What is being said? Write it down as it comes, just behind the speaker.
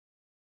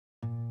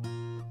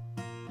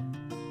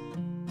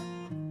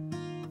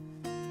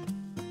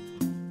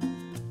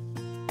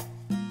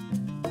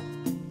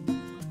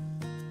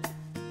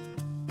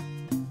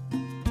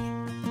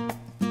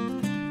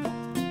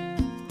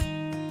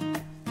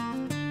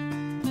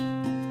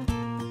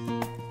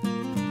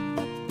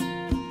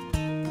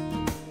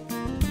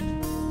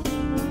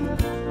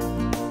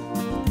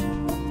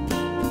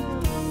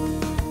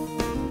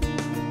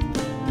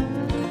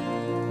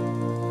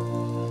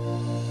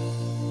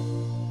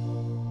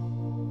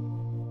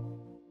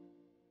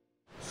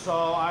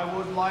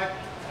would like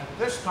at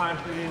this time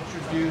to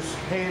introduce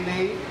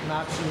Haley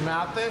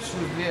Matsu-Mathis,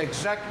 who's the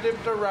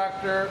Executive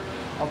Director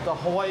of the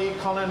Hawaii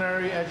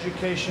Culinary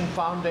Education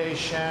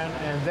Foundation,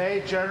 and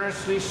they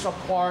generously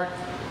support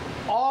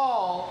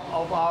all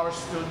of our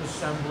student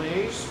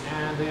assemblies,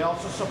 and they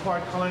also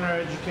support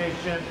culinary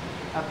education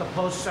at the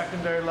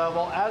post-secondary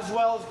level as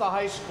well as the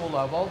high school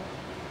level.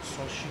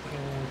 So she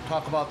can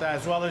talk about that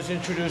as well as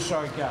introduce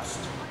our guest.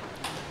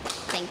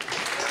 Thank you.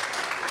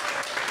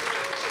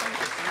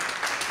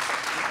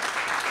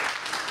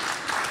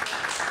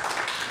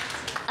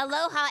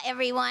 Aloha,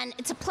 everyone.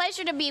 It's a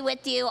pleasure to be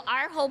with you.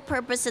 Our whole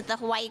purpose at the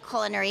Hawaii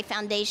Culinary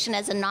Foundation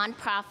as a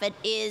nonprofit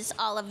is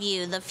all of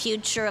you, the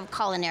future of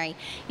culinary.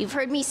 You've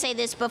heard me say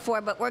this before,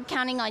 but we're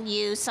counting on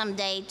you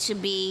someday to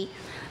be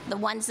the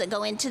ones that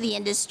go into the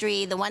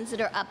industry, the ones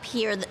that are up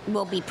here that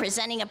will be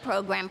presenting a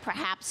program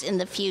perhaps in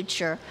the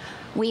future.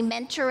 We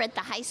mentor at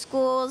the high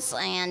schools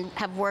and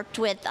have worked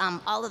with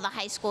all of the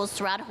high schools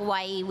throughout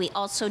Hawaii. We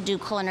also do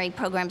culinary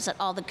programs at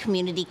all the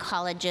community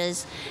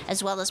colleges,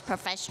 as well as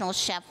professional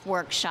chef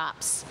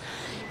workshops.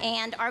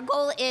 And our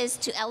goal is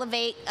to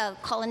elevate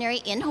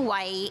culinary in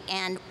Hawaii,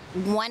 and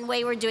one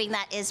way we're doing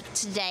that is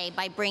today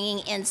by bringing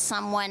in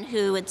someone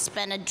who it's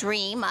been a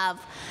dream of.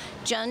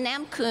 Joan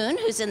Nam-Kun,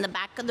 who's in the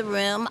back of the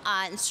room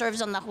and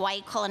serves on the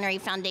Hawaii Culinary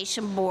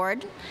Foundation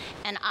Board,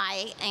 and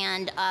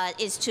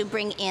is to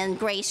bring in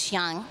Grace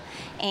Young.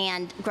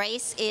 And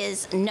Grace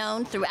is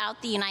known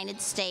throughout the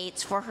United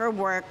States for her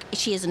work.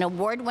 She is an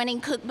award-winning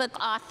cookbook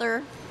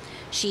author.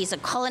 She's a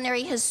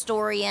culinary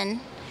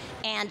historian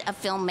and a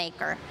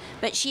filmmaker.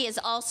 But she is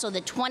also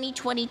the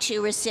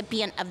 2022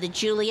 recipient of the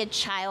Julia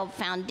Child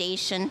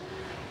Foundation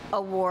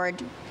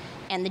Award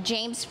and the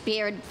James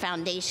Beard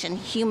Foundation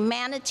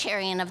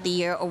Humanitarian of the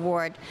Year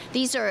Award.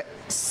 These are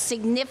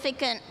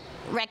significant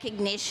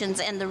recognitions,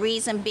 and the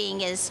reason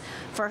being is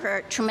for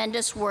her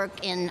tremendous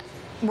work in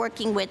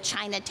working with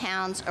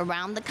Chinatowns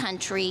around the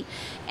country,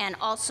 and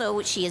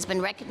also she has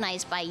been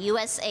recognized by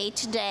USA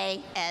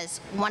Today as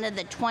one of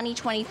the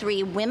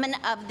 2023 Women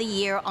of the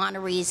Year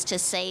honorees to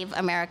Save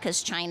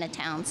America's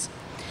Chinatowns.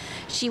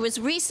 She was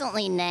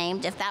recently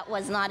named, if that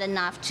was not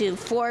enough, to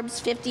Forbes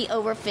 50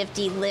 over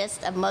 50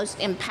 list of most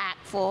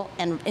impactful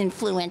and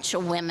influential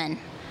women.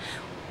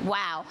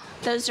 Wow,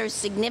 those are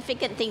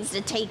significant things to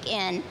take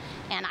in,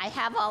 and I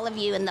have all of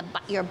you in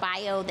your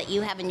bio that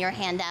you have in your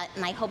handout,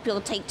 and I hope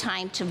you'll take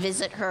time to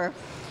visit her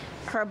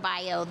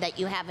bio that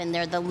you have in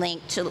there, the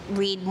link to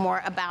read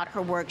more about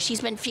her work.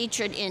 She's been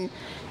featured in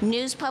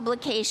news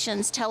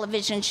publications,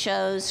 television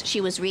shows.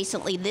 She was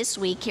recently this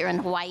week here in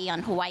Hawaii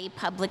on Hawaii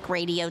Public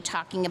Radio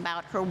talking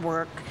about her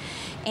work.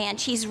 And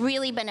she's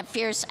really been a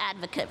fierce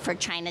advocate for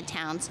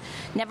Chinatowns,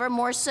 never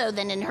more so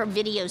than in her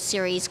video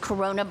series,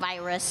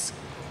 Coronavirus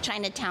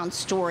Chinatown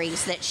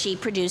Stories, that she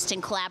produced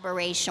in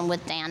collaboration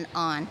with Dan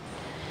On.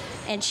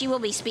 And she will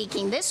be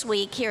speaking this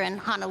week here in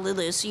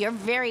Honolulu. So you're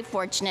very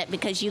fortunate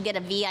because you get a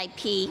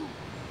VIP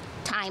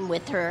time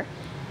with her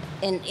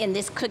in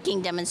this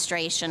cooking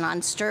demonstration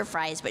on stir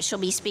fries. But she'll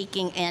be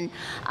speaking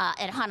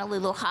at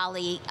Honolulu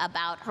Holly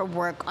about her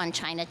work on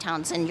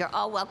Chinatowns. And you're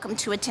all welcome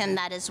to attend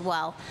that as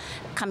well,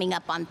 coming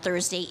up on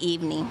Thursday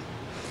evening.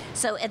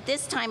 So at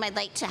this time, I'd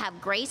like to have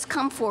Grace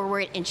come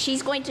forward, and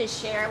she's going to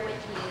share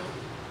with you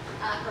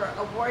her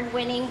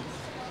award-winning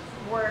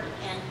work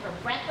and her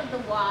breadth of the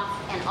wok,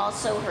 and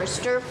also her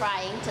stir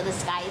frying to the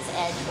sky's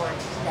edge work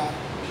today.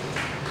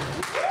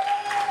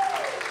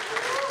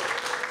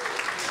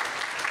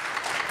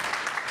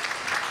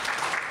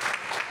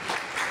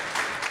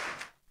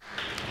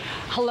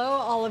 Hello,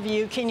 all of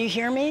you. Can you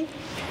hear me?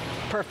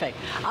 Perfect.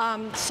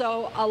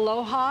 So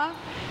aloha.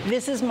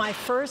 This is my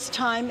first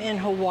time in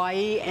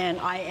Hawaii, and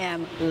I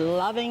am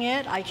loving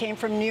it. I came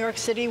from New York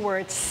City, where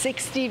it's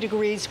 60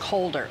 degrees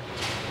colder.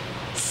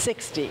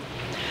 60.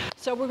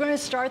 So we're going to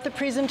start the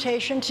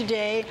presentation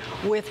today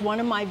with one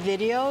of my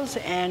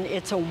videos, and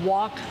it's a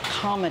wok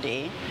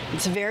comedy.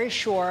 It's very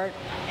short,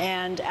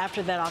 and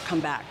after that I'll come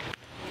back.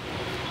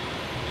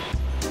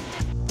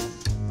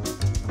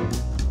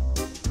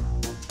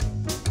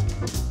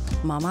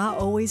 Mama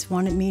always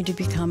wanted me to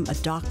become a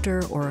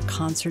doctor or a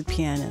concert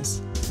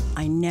pianist.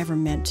 I never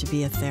meant to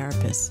be a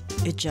therapist.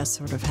 It just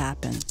sort of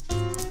happened.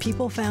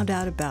 People found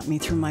out about me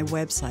through my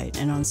website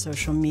and on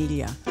social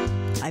media.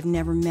 I've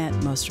never met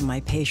most of my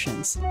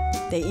patients.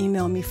 They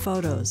email me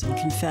photos and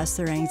confess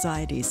their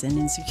anxieties and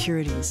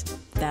insecurities.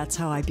 That's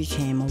how I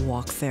became a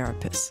wok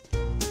therapist.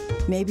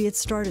 Maybe it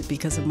started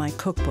because of my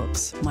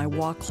cookbooks, my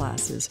wok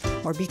classes,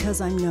 or because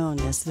I'm known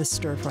as the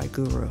stir-fry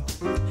guru.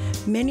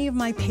 Many of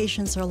my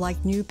patients are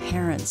like new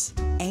parents,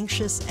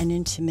 anxious and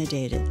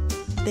intimidated.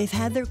 They've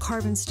had their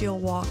carbon steel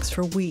woks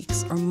for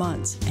weeks or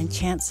months and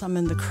can't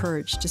summon the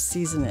courage to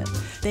season it.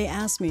 They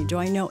ask me, do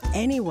I know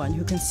anyone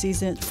who can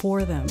season it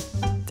for them?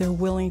 They're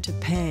willing to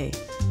pay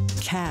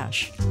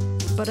cash.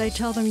 But I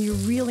tell them you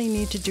really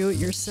need to do it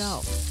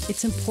yourself.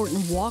 It's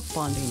important wok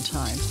bonding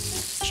time.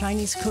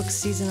 Chinese cooks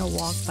season a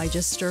wok by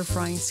just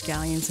stir-frying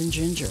scallions and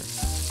ginger.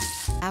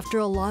 After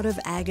a lot of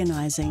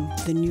agonizing,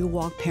 the new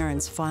walk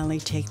parents finally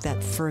take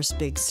that first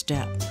big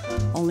step.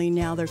 Only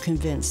now they're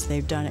convinced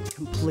they've done it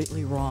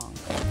completely wrong.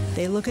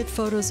 They look at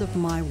photos of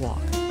my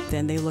walk,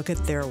 then they look at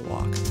their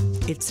walk.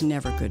 It's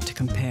never good to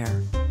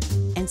compare.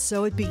 And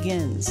so it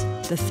begins,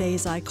 the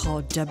phase I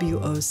call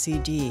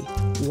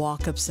WOCD,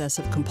 Walk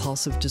Obsessive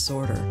Compulsive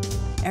Disorder.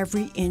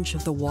 Every inch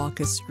of the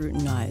walk is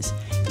scrutinized,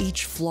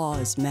 each flaw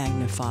is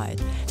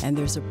magnified, and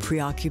there's a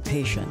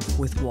preoccupation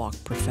with walk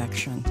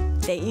perfection.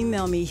 They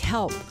email me,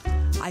 help.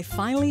 I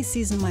finally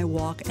seasoned my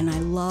walk and I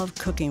love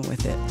cooking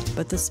with it,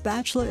 but the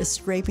spatula is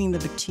scraping the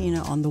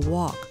patina on the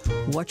walk.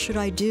 What should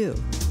I do?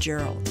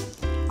 Gerald.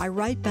 I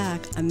write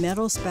back, a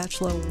metal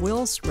spatula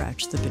will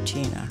scratch the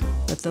patina,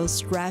 but those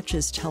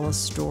scratches tell a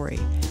story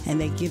and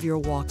they give your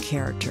walk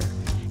character.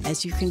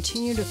 As you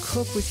continue to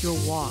cook with your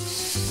wok,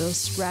 those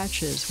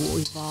scratches will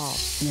evolve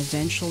and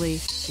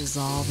eventually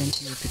dissolve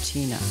into your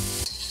patina.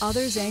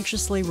 Others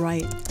anxiously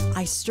write,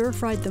 I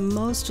stir-fried the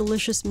most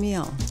delicious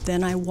meal.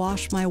 Then I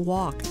washed my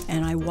wok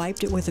and I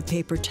wiped it with a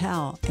paper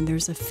towel and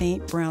there's a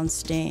faint brown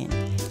stain.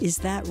 Is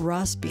that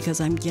rust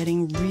because I'm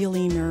getting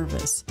really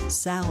nervous?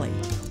 Sally.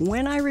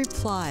 When I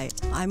reply,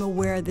 I'm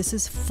aware this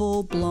is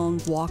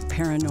full-blown wok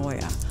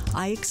paranoia.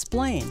 I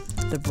explain,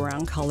 the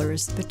brown color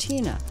is the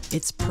patina.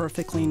 It's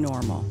perfectly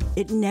normal.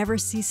 It never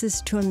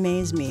ceases to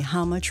amaze me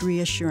how much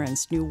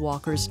reassurance new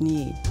walkers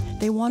need.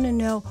 They want to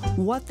know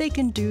what they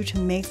can do to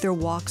make their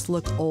walks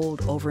look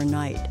old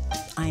overnight.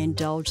 I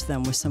indulge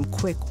them with some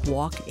quick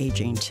walk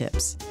aging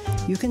tips.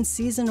 You can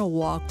season a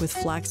walk with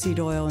flaxseed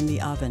oil in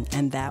the oven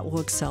and that will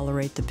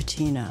accelerate the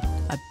patina.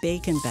 A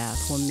bacon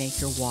bath will make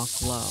your walk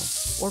glow.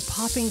 Or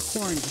popping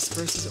corn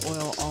disperses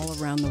oil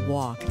all around the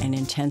wok and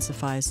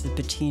intensifies the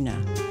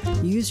patina.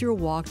 Use your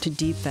wok to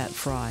deep fat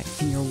fry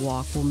and your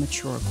wok will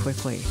mature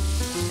quickly.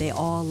 They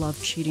all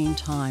love cheating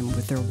time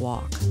with their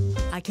wok.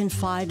 I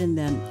confide in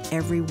them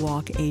every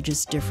wok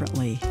ages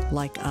differently,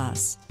 like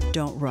us.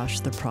 Don't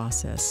rush the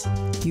process.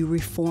 You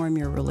reform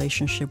your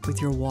relationship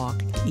with your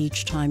wok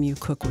each time you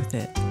cook with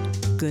it.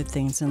 Good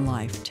things in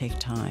life take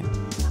time.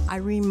 I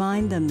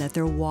remind them that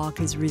their wok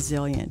is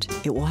resilient.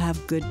 It will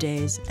have good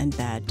days and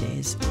bad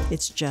days.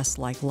 It's just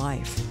like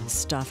life.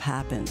 Stuff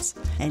happens.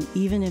 And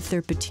even if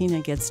their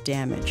patina gets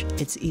damaged,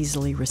 it's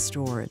easily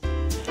restored.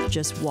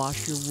 Just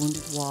wash your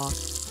wounded wok,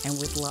 and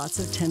with lots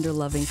of tender,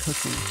 loving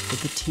cooking, the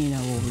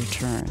patina will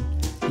return.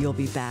 You'll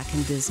be back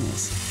in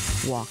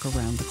business. Walk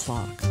around the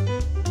clock.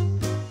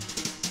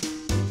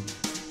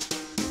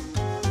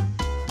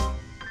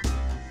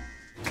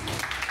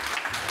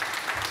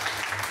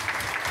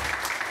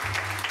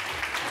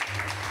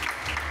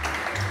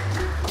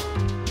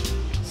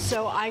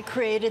 So I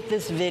created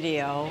this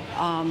video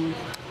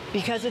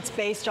because it's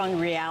based on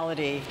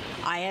reality.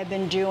 I've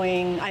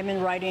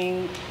been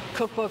writing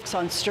cookbooks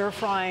on stir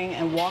frying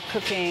and wok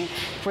cooking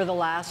for the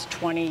last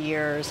 20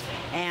 years.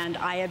 And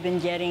I have been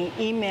getting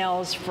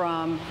emails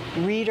from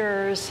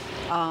readers.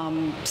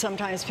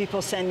 Sometimes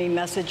people send me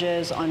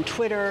messages on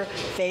Twitter,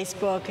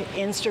 Facebook,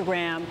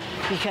 Instagram,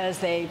 because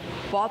they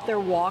bought their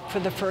wok for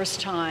the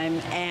first time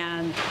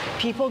and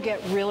people get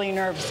really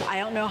nervous. I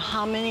don't know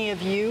how many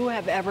of you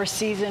have ever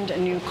seasoned a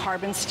new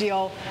carbon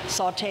steel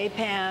saute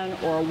pan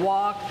or a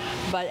wok,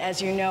 but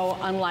as you know,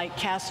 unlike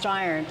cast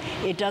iron,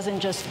 it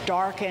doesn't just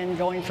darken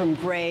going from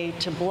gray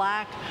to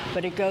black,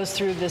 but it goes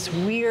through this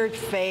weird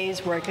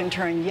phase where it can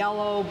turn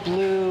yellow,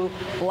 blue,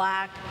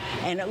 black,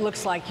 and it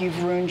looks like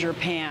you've ruined your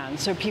pan.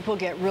 So people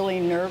get really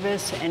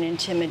nervous and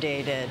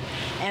intimidated.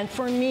 And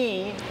for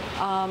me,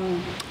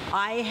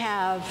 I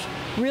have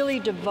really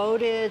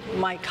devoted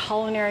my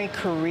culinary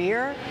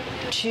career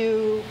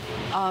to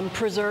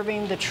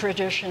preserving the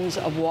traditions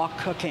of wok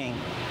cooking.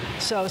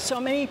 So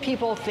many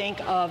people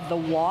think of the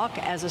wok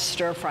as a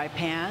stir-fry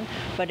pan,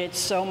 but it's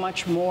so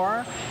much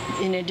more.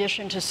 In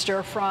addition to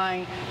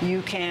stir-frying,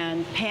 you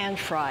can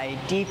pan-fry,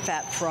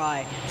 deep-fat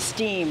fry,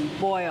 steam,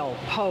 boil,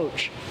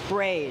 poach,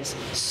 braise,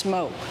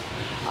 smoke.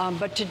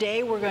 But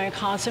today we're going to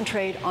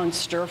concentrate on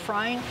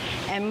stir-frying,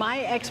 and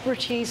my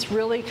expertise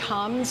really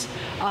comes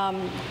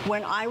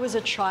when I was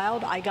a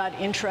child. I got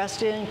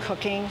interested in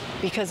cooking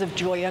because of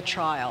Julia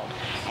Child,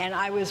 and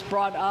I was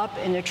brought up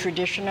in a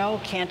traditional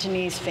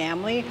Cantonese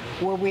family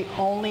where we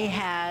only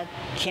had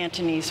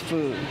Cantonese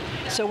food.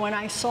 So when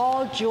I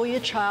saw Julia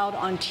Child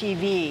on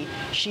TV,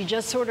 she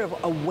just sort of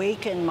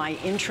awakened my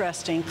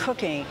interest in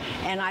cooking,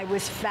 and I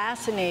was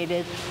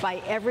fascinated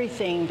by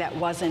everything that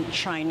wasn't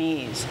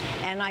Chinese.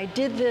 And I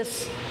did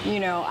this,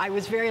 I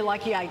was very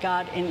lucky. I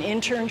got an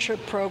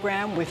internship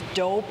program with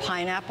Dole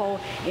Pineapple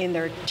in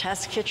their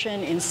test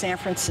kitchen in San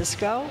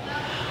Francisco.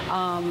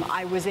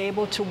 I was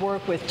able to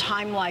work with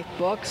Time Life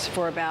Books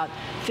for about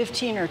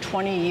 15 or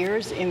 20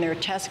 years in their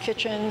test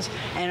kitchens,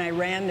 and I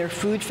ran their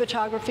food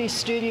photography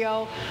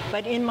studio.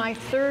 But in my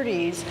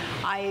 30s,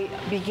 I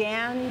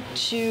began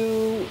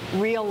to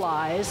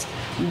realize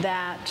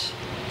that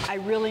I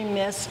really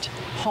missed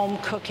home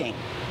cooking.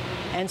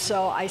 And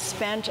so I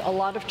spent a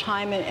lot of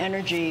time and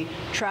energy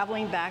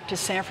traveling back to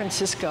San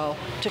Francisco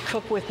to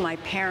cook with my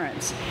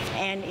parents.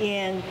 And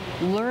in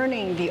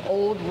learning the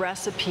old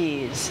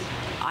recipes,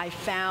 I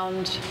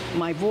found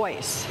my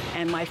voice,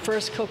 and my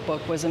first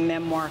cookbook was a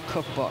memoir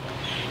cookbook.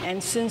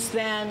 And since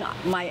then,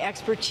 my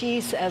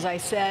expertise, as I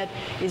said,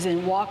 is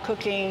in wok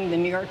cooking. The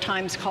New York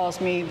Times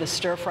calls me the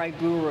stir-fry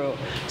guru.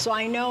 So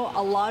I know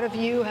a lot of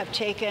you have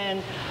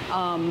taken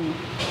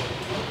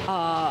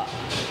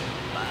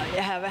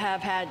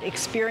have had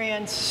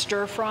experience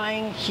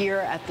stir-frying here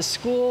at the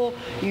school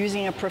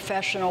using a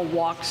professional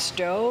wok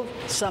stove.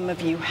 Some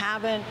of you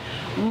haven't.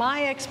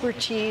 My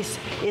expertise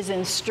is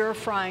in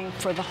stir-frying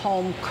for the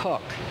home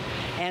cook.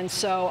 And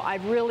so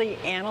I've really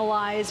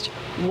analyzed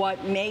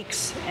what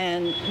makes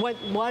and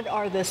what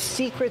are the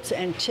secrets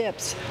and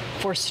tips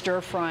for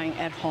stir-frying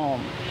at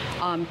home.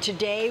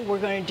 Today we're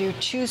going to do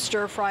 2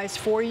 stir-fries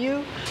for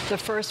you. The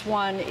first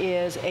one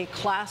is a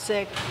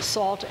classic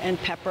salt and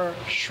pepper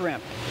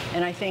shrimp.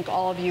 And I think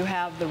all of you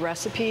have the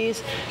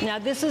recipes. Now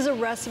this is a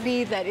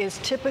recipe that is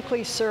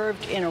typically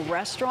served in a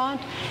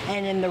restaurant,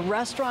 and in the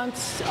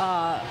restaurants,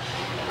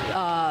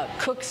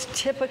 cooks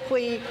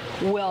typically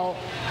will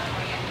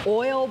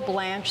oil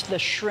blanch the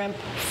shrimp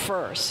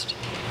first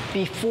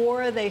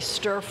before they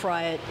stir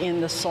fry it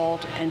in the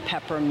salt and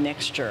pepper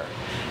mixture.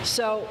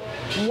 So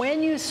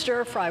when you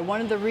stir fry, one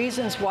of the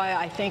reasons why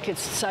I think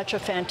it's such a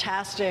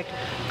fantastic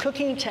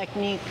cooking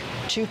technique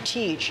to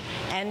teach,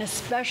 and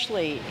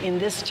especially in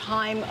this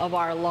time of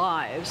our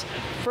lives,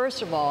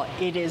 first of all,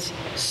 it is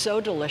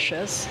so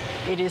delicious,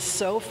 it is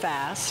so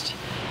fast,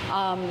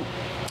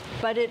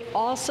 but it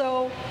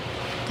also,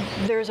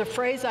 there's a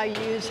phrase I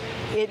use,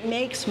 it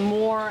makes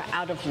more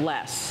out of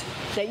less.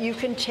 That you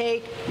can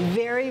take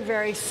very,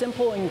 very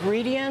simple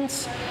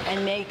ingredients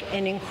and make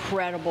an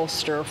incredible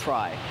stir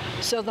fry.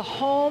 So the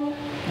home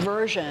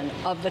version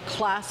of the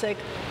classic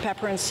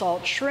pepper and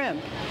salt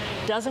shrimp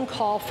doesn't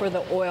call for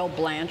the oil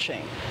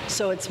blanching.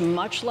 So it's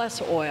much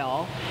less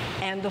oil,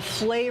 and the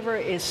flavor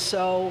is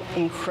so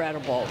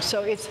incredible.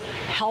 So it's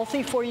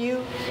healthy for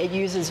you, it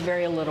uses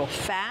very little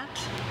fat.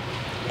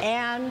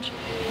 And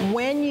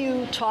when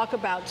you talk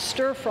about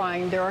stir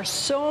frying, there are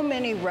so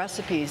many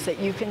recipes that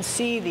you can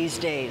see these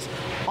days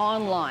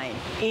online,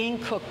 in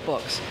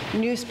cookbooks,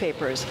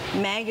 newspapers,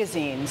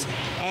 magazines,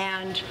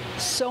 and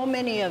so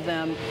many of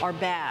them are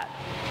bad.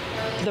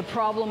 The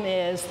problem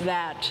is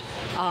that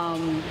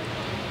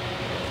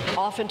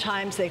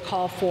oftentimes they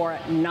call for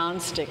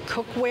nonstick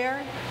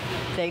cookware.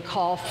 They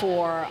call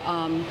for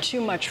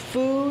too much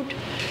food.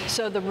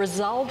 So the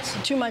results,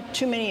 too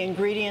many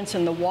ingredients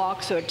in the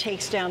wok, so it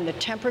takes down the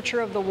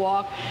temperature of the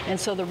wok, and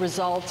so the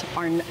results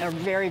are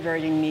very,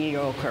 very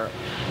mediocre.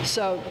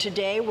 So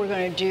today we're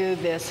going to do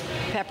this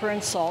pepper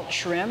and salt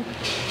shrimp,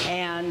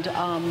 and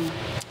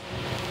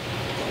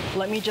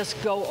let me just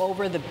go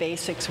over the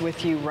basics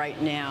with you right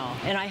now.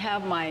 And I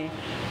have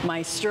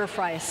my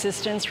stir-fry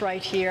assistants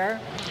right here.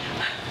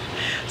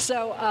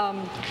 So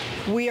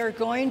we're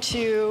going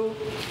to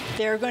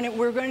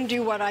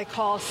do what I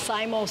call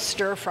simul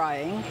stir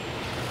frying,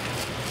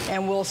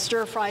 and we'll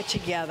stir fry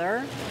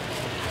together.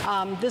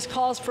 This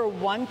calls for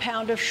 1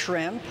 pound of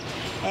shrimp,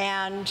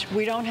 and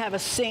we don't have a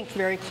sink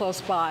very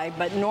close by,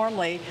 but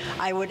normally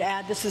I would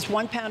add, this is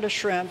 1 pound of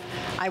shrimp,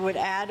 I would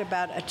add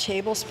about a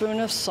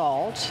tablespoon of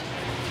salt,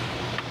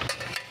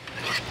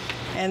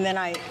 and then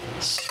I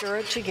stir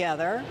it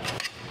together.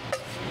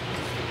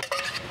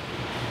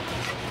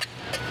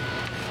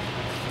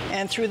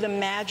 And through the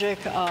magic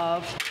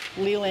of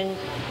Leland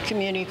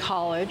Community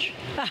College,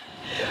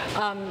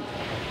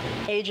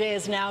 AJ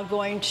is now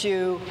going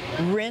to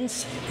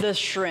rinse the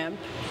shrimp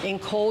in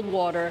cold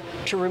water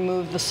to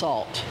remove the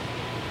salt.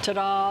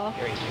 Ta-da!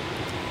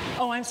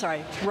 Oh, I'm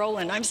sorry,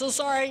 Roland, I'm so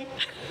sorry.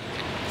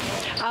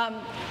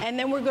 And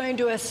then we're going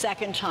to do a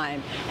second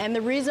time. And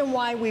the reason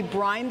why we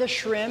brine the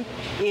shrimp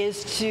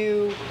is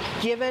to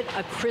give it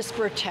a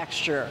crisper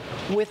texture.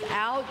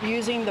 Without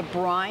using the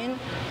brine,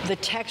 the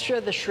texture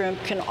of the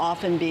shrimp can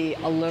often be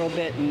a little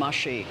bit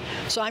mushy.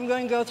 So I'm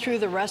going to go through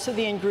the rest of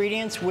the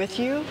ingredients with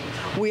you.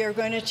 We are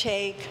going to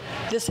take,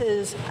 this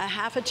is a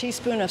 ½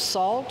 teaspoon of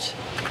salt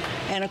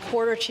and a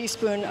 ¼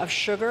 teaspoon of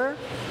sugar,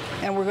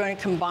 and we're going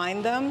to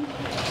combine them.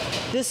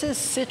 This is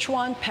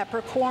Sichuan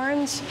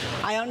peppercorns.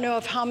 I don't know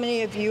if how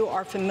many of you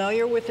are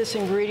familiar with this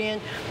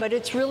ingredient, but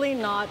it's really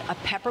not a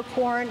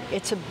peppercorn,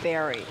 it's a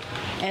berry.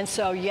 And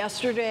so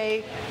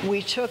yesterday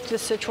we took the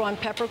Sichuan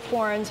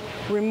peppercorns,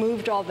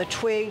 removed all the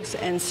twigs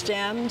and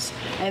stems,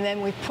 and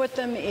then we put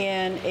them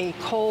in a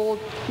cold,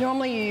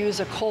 normally you use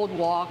a cold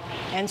wok,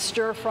 and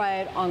stir fry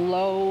it on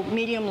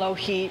medium-low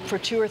heat for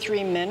 2 or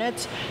 3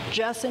 minutes,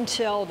 just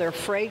until they're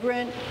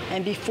fragrant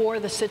and before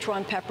the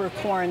Sichuan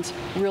peppercorns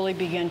really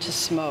begin to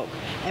smoke.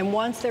 And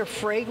once they're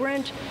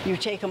fragrant, you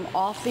take them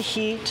off the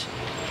heat.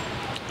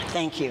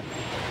 Thank you.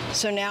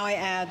 So now I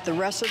add the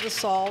rest of the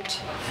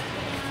salt.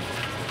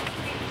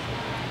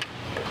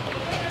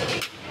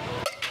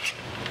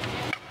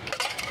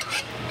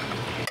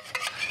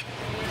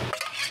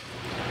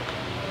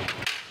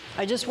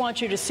 I just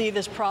want you to see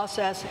this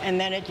process, and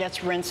then it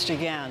gets rinsed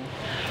again.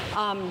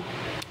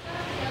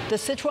 The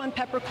Sichuan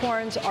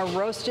peppercorns are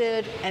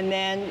roasted, and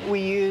then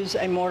we use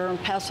a mortar and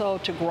pestle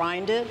to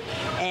grind it.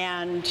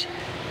 And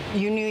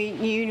You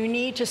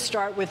need to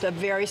start with a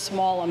very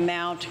small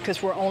amount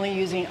because we're only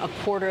using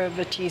 1/4 of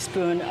a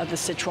teaspoon of the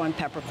Sichuan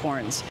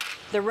peppercorns.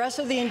 The rest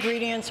of the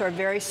ingredients are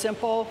very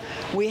simple.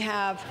 We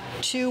have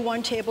 2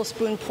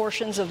 1-tablespoon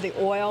portions of the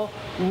oil.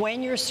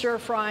 When you're stir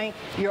frying,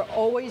 you're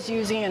always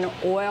using an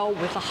oil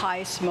with a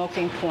high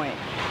smoking point.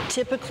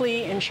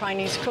 Typically in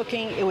Chinese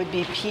cooking, it would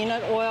be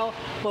peanut oil,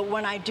 but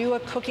when I do a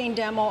cooking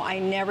demo, I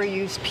never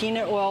use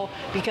peanut oil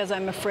because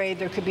I'm afraid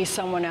there could be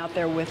someone out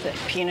there with a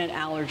peanut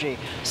allergy.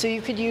 So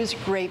you could use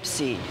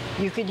grapeseed,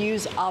 you could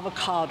use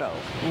avocado,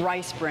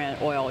 rice bran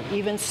oil,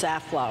 even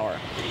safflower.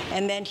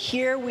 And then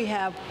here we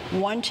have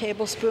 1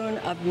 tablespoon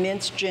of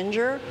minced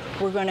ginger.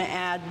 We're going to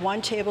add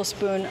 1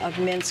 tablespoon of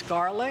minced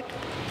garlic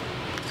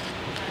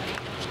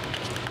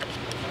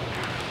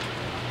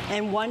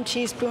and 1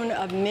 teaspoon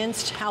of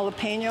minced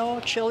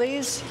jalapeno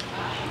chilies,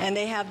 and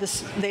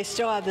they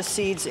still have the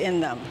seeds in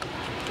them.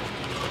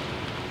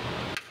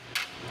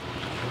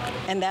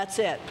 And that's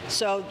it.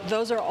 So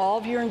those are all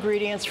of your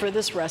ingredients for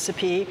this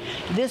recipe.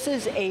 This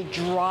is a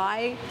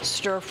dry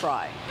stir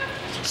fry.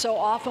 So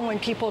often when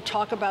people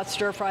talk about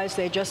stir fries,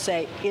 they just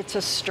say it's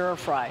a stir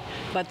fry.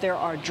 But there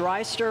are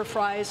dry stir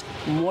fries,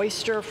 moist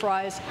stir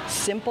fries,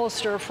 simple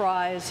stir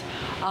fries.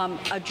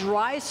 A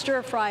dry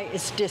stir fry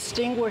is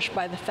distinguished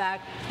by the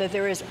fact that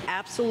there is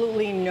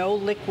absolutely no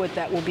liquid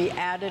that will be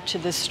added to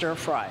this stir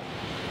fry.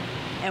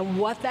 And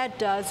what that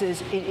does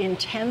is it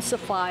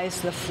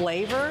intensifies the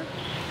flavor.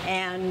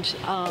 And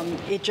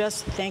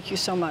thank you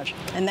so much.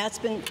 And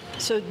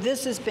so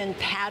this has been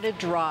patted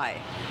dry.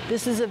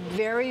 This is a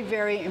very,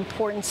 very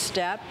important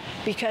step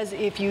because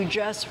if you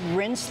just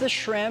rinse the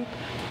shrimp,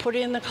 put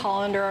it in the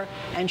colander,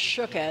 and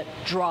shook it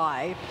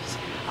dry,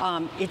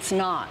 it's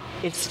not.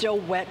 It's still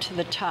wet to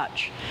the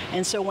touch.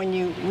 And so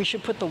we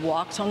should put the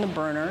woks on the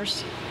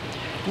burners.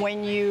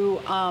 When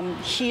you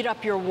heat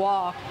up your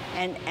wok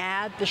and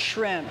add the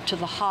shrimp to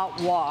the hot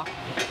wok,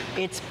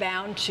 it's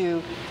bound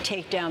to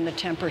take down the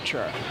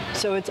temperature.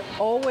 So it's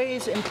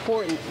always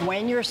important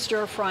when you're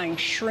stir frying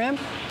shrimp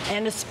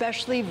and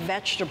especially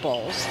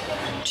vegetables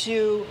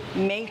to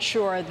make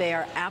sure they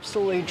are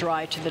absolutely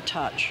dry to the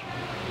touch.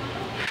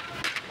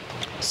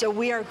 So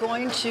we are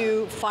going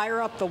to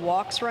fire up the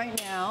woks right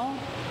now.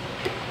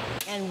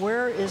 And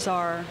where is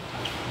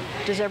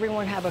does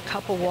everyone have a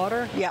cup of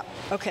water? Yeah,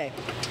 okay.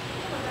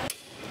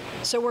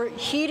 So we're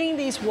heating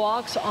these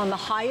woks on the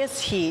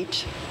highest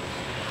heat.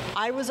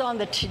 I was on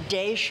the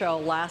Today Show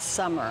last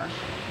summer,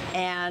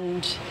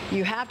 and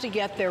you have to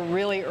get there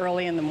really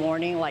early in the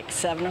morning, like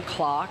 7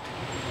 o'clock.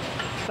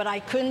 But I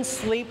couldn't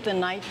sleep the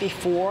night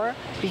before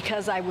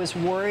because I was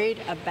worried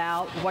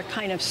about what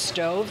kind of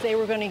stove they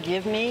were going to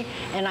give me,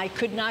 and I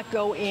could not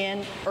go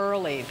in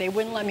early. They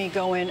wouldn't let me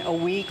go in a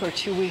week or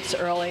 2 weeks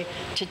early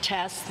to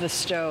test the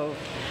stove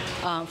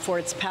for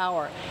its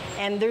power.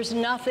 And there's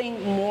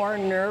nothing more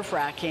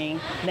nerve-wracking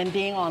than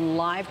being on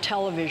live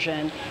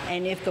television,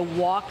 and if the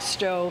wok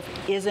stove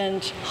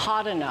isn't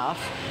hot enough,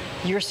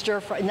 your stir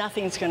fry,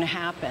 nothing's going to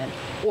happen.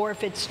 Or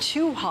if it's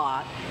too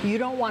hot, you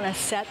don't want to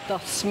set the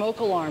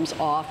smoke alarms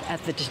off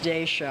at the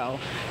Today Show.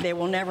 They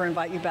will never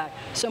invite you back.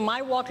 So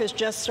my wok is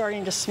just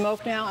starting to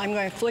smoke now. I'm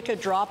going to flick a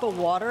drop of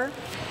water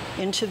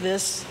into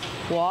this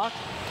wok,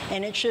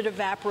 and it should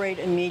evaporate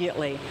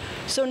immediately.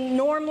 So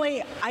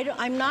normally,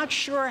 I'm not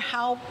sure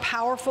how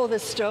powerful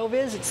this stove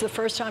is. It's the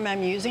first time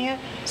I'm using it.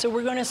 So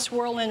we're going to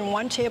swirl in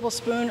 1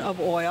 tablespoon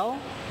of oil.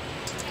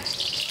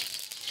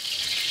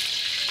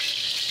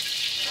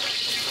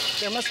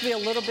 There must be a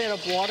little bit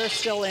of water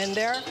still in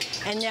there.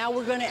 And now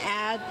we're going to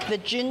add the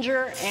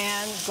ginger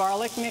and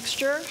garlic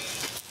mixture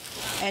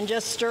and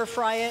just stir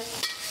fry it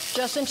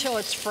just until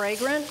it's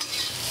fragrant.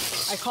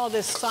 I call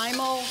this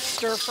simul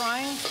stir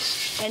frying.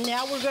 And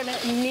now we're going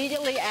to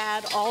immediately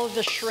add all of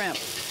the shrimp.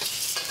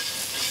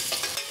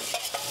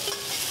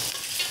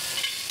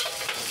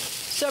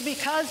 So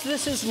because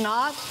this is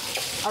not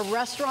a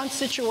restaurant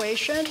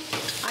situation,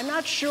 I'm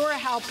not sure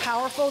how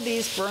powerful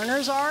these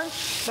burners are,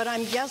 but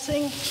I'm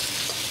guessing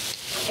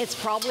it's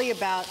probably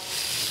about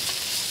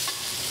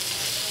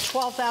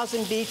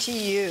 12,000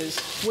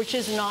 BTUs, which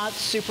is not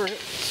super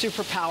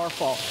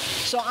powerful.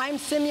 So I'm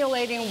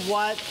simulating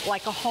what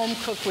like a home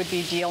cook would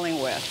be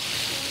dealing with.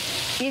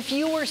 If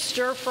you were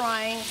stir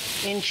frying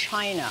in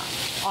China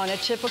on a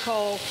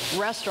typical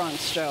restaurant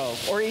stove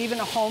or even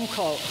a home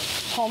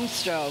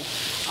stove,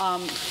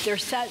 they're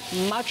set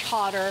much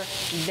hotter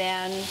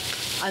than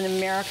an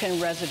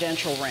American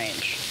residential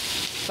range.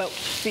 But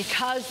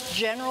because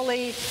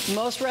generally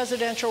most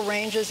residential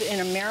ranges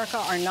in America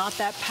are not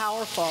that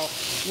powerful,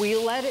 we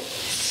let it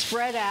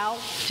spread out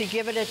to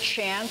give it a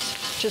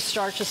chance to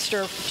start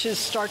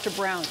to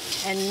brown.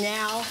 And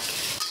now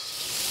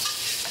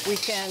we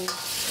can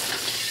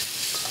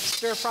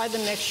stir fry the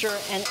mixture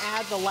and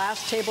add the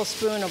last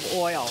tablespoon of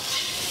oil.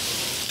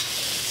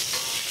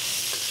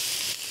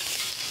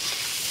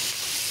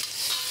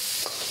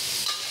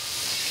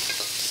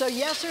 So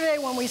yesterday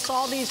when we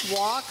saw these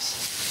woks,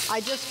 I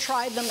just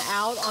tried them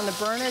out on the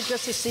burner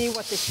just to see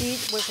what the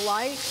heat was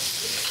like,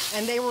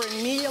 and they were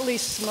immediately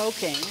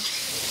smoking.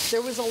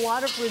 There was a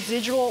lot of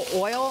residual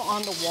oil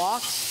on the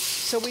woks,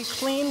 So we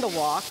clean the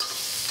wok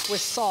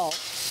with salt.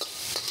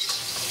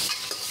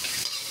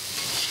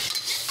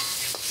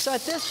 So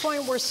at this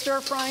point, we're stir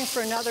frying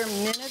for another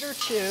minute or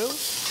two,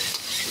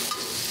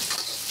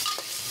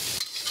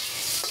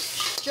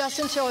 just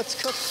until it's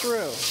cooked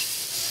through.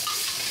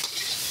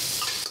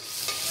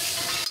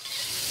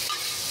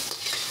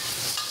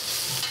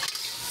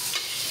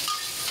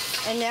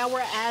 And now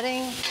we're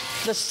adding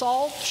the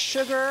salt,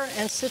 sugar,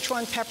 and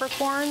Sichuan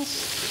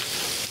peppercorns.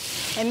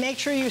 And make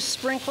sure you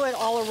sprinkle it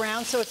all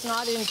around so it's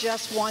not in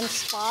just one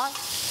spot.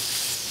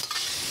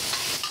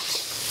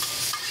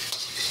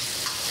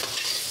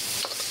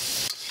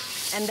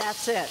 And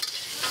that's it.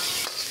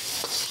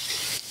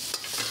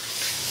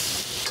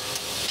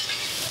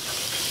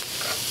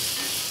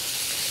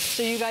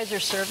 So you guys are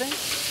serving?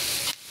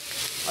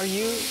 Are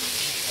you?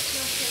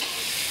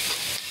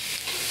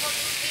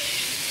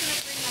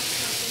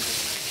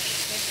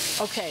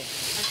 Okay.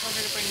 I told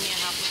her to bring me a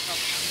half a cup.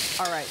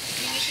 All right.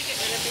 You need to get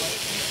rid of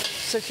it.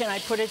 So can I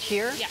put it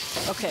here? Yeah.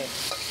 Okay.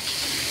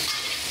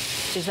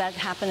 Is that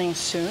happening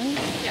soon?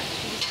 Yeah.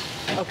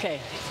 Okay.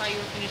 I saw you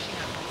were finishing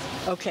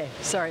up. Okay.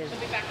 Sorry. I'll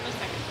be back in a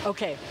second.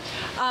 Okay.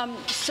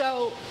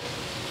 So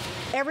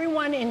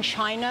everyone in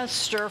China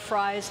stir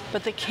fries,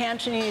 but the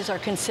Cantonese are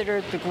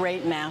considered the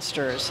great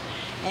masters.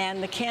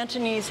 And the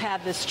Cantonese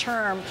have this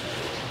term,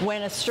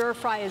 when a stir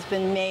fry has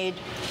been made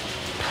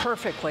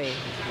perfectly,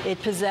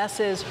 it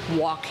possesses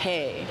wok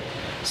hei.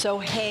 So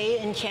hei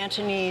in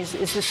Cantonese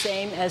is the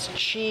same as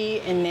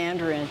qi in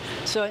Mandarin.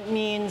 So it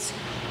means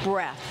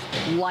breath,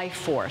 life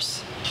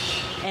force.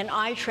 And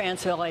I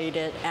translate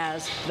it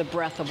as the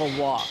breath of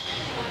a wok.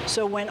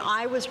 So when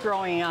I was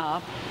growing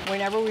up,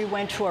 whenever we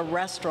went to a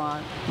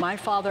restaurant, my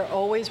father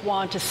always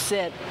wanted to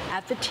sit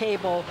at the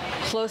table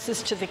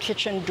closest to the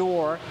kitchen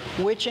door,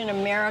 which in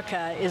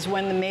America is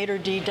when the maitre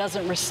d'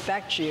 doesn't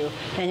respect you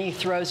and he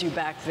throws you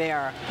back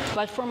there.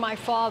 But for my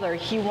father,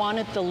 he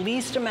wanted the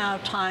least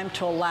amount of time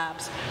to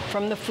elapse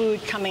from the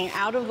food coming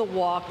out of the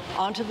wok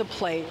onto the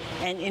plate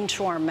and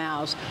into our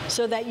mouths,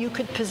 so that you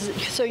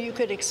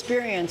could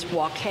experience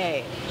wok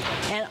hei.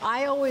 And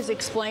I always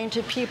explain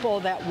to people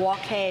that wok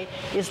hei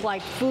is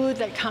like food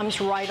that comes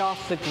right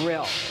off the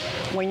grill.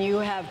 When you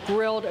have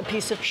grilled a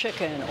piece of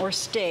chicken or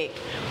steak,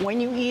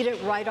 when you eat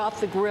it right off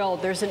the grill,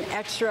 there's an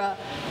extra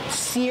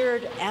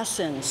seared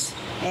essence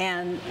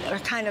and a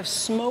kind of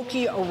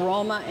smoky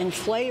aroma and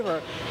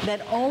flavor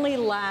that only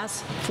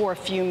lasts for a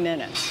few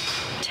minutes.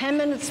 10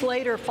 minutes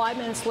later, 5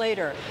 minutes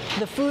later,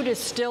 the food is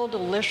still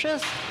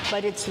delicious,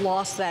 but it's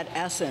lost that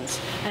essence.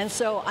 And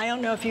so I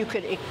don't know if you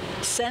could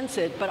sense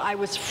it, but I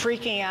was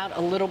freaking out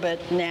a little bit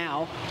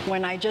now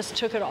when I just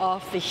took it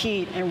off the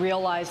heat and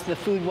realized the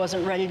food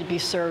wasn't ready to be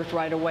served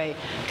right away,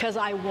 because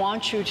I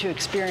want you to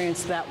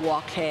experience that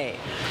wok hei.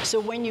 So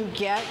when you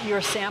get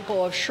your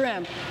sample of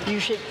shrimp, you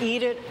should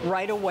eat it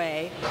right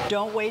away.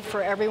 Don't wait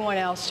for everyone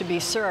else to be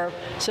served,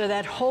 so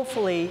that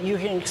hopefully you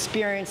can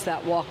experience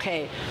that wok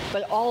hei.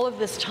 But all of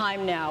this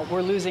time now,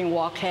 we're losing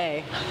wok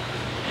hei.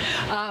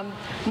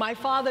 My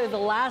father, the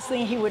last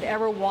thing he would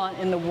ever want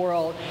in the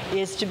world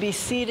is to be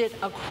seated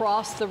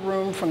across the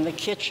room from the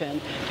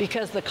kitchen,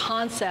 because the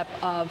concept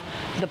of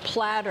the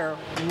platter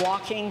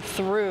walking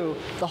through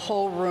the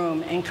whole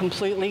room and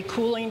completely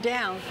cooling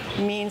down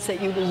means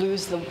that you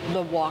lose the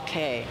wok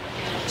hei.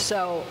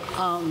 So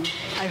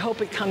I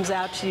hope it comes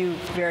out to you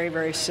very,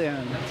 very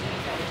soon.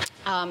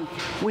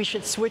 We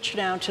should switch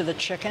now to the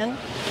chicken.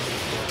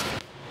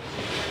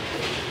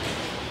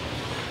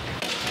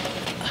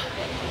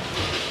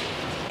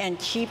 And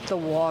keep the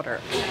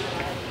water.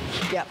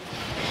 Yep.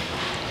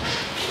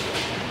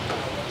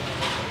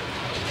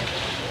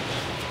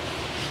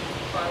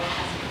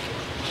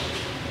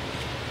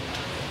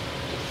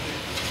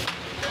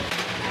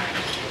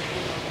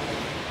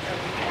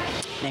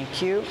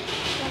 Thank you.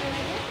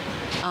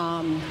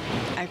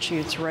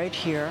 Actually, it's right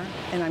here,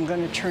 and I'm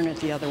going to turn it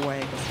the other way.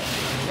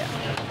 Yeah.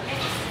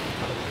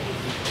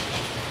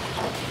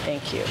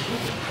 Thank you.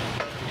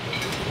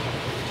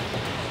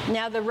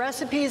 Now, the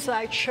recipes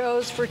I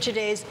chose for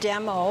today's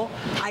demo,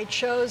 I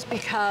chose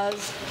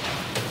because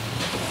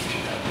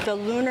the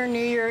Lunar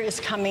New Year is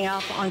coming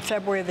up on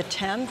February the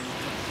 10th.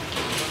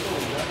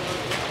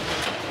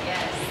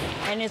 Yes.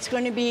 And it's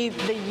going to be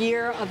the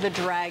year of the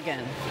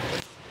dragon.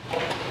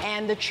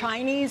 And the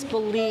Chinese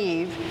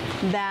believe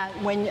that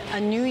when a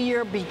new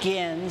year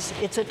begins,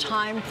 it's a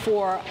time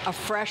for a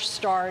fresh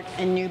start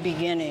and new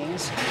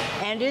beginnings.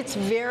 And it's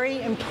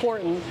very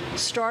important,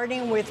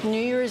 starting with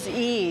New Year's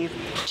Eve,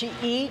 to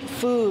eat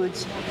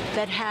foods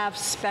that have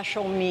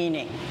special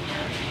meaning.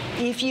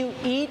 If you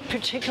eat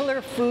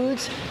particular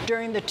foods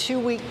during the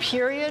 2-week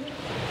period,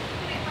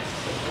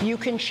 you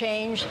can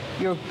change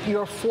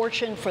your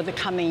fortune for the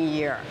coming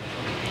year.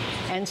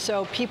 And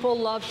so people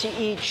love to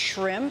eat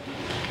shrimp,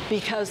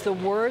 because the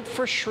word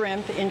for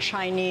shrimp in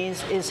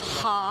Chinese is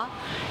ha,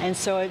 and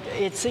so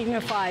it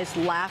signifies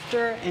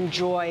laughter and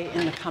joy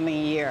in the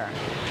coming year.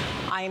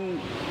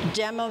 I'm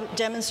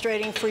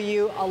demonstrating for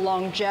you a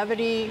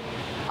longevity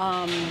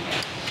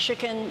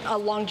a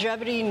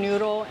longevity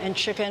noodle and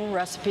chicken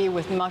recipe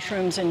with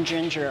mushrooms and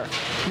ginger.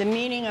 The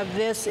meaning of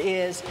this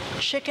is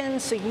chicken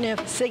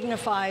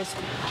signifies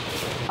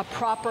a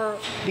proper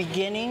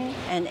beginning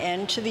and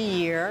end to the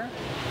year.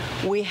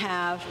 We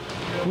have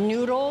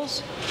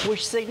noodles,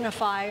 which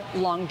signify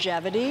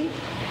longevity,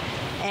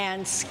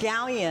 and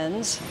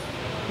scallions,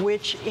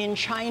 which in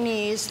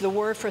Chinese, the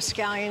word for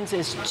scallions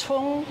is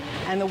tung,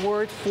 and the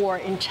word for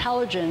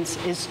intelligence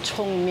is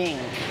tongming.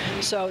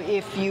 So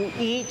if you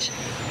eat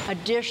a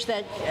dish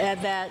that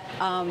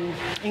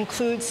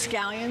includes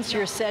scallions,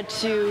 you're said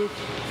to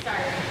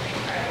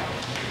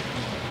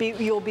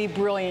you'll be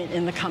brilliant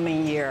in the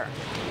coming year.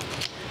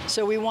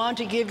 So we want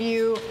to give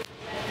you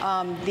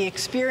the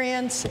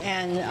experience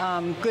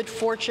and good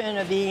fortune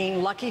of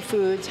eating lucky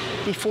foods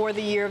before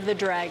the Year of the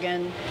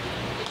Dragon.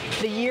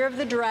 The Year of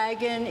the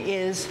Dragon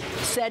is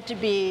said to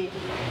be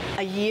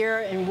a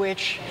year in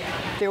which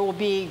there will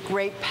be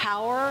great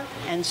power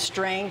and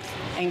strength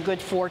and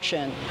good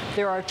fortune.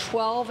 There are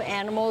 12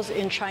 animals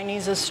in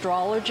Chinese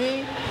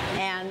astrology,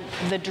 and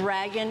the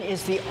dragon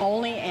is the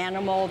only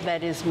animal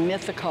that is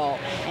mythical,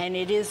 and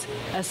it is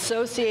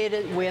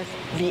associated with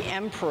the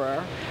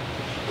emperor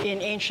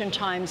in ancient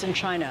times in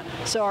China.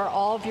 So are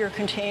all of your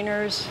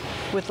containers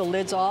with the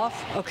lids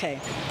off? Okay,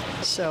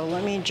 so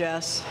let me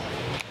just...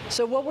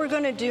 So what we're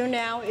going to do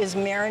now is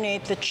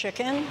marinate the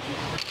chicken.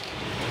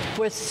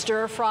 With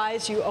stir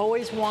fries, you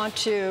always want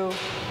to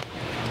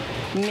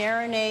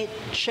marinate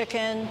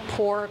chicken,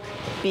 pork,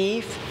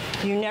 beef.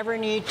 You never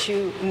need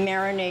to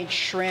marinate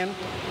shrimp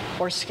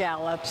or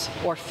scallops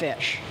or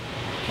fish.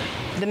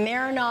 The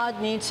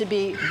marinade needs to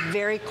be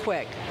very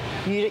quick.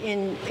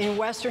 In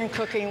Western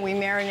cooking, we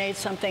marinate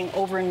something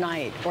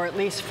overnight, or at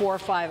least 4 or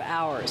 5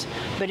 hours.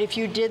 But if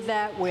you did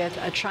that with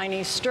a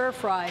Chinese stir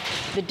fry,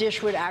 the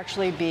dish would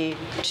actually be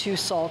too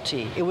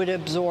salty. It would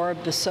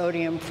absorb the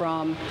sodium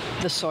from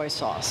the soy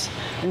sauce.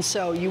 And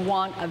so you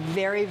want a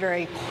very,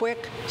 very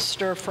quick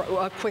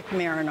quick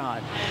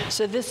marinade.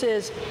 So this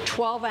is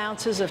 12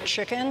 ounces of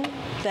chicken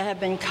that have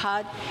been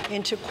cut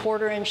into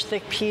 1/4-inch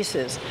thick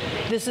pieces.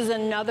 This is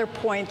another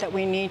point that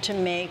we need to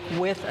make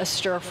with a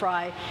stir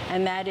fry,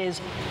 and that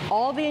is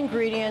all the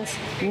ingredients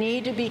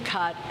need to be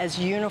cut as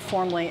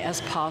uniformly as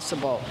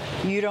possible.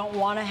 You don't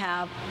want to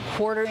have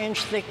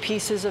 1/4-inch thick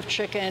pieces of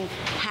chicken,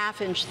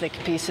 1/2-inch thick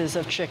pieces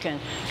of chicken,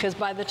 because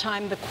by the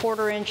time the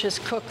 1/4-inch is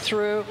cooked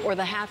through, or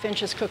the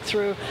 1/2-inch is cooked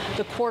through,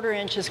 the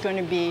 1/4-inch is going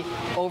to be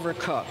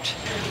overcooked.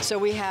 So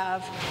we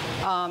have,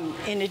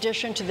 in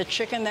addition to the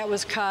chicken that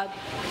was cut,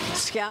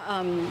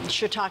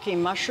 shiitake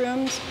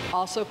mushrooms,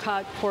 also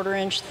cut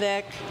 1/4-inch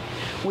thick.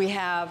 We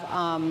have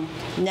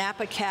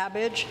Napa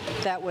cabbage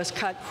that was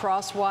cut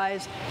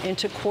crosswise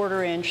into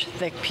 1/4-inch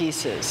thick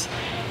pieces.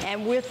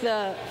 And with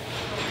the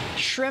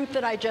shrimp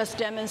that I just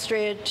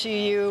demonstrated to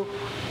you,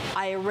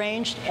 I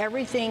arranged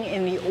everything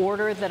in the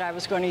order that I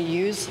was going to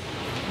use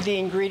the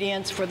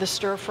ingredients for the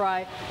stir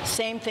fry.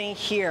 Same thing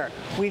here.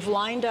 We've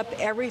lined up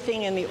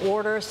everything in the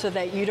order so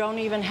that you don't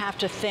even have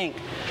to think.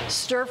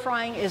 Stir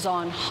frying is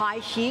on high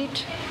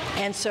heat,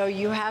 and so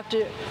you have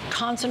to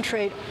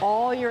concentrate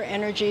all your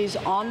energies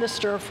on the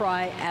stir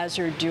fry as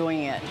you're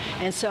doing it.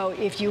 And so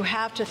if you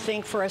have to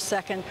think for a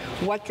second,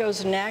 what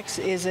goes next?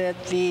 Is it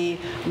the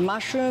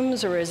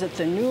mushrooms or is it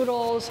the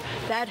noodles?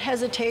 That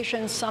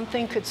hesitation,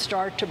 something could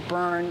start to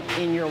burn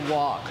in your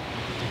wok.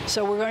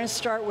 So we're going to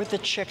start with the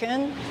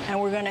chicken, and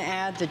we're going to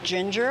add the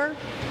ginger.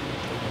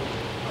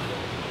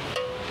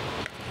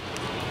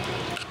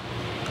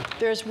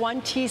 There's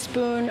 1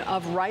 teaspoon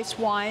of rice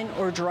wine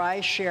or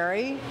dry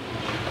sherry,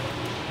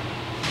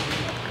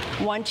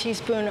 1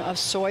 teaspoon of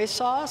soy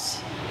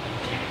sauce,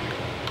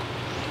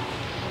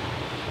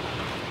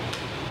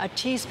 a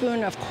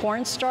teaspoon of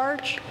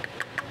cornstarch,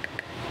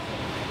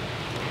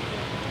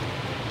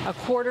 a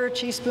 1/4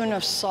 teaspoon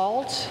of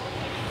salt,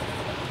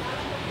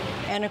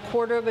 and a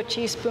 1/4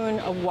 teaspoon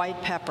of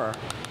white pepper.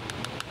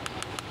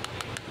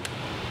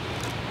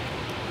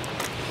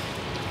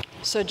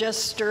 So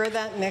just stir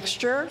that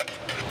mixture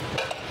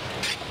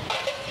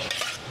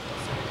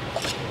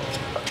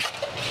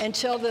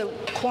until the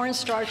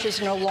cornstarch is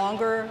no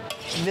longer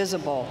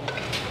visible.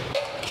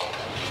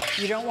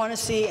 You don't want to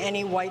see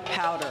any white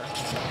powder.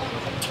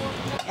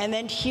 And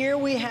then here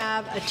we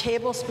have a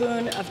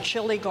tablespoon of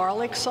chili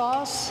garlic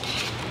sauce.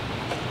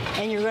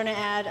 And you're going to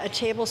add a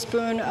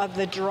tablespoon of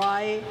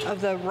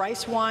the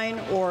rice wine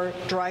or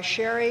dry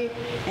sherry,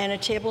 and a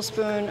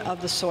tablespoon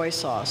of the soy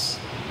sauce.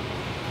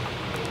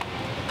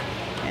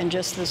 And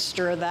just to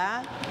stir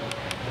that.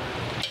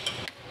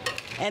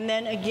 And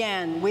then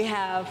again, we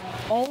have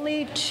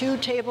only 2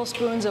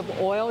 tablespoons of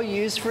oil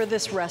used for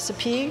this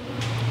recipe.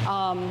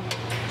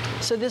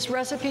 So this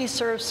recipe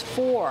serves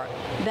 4.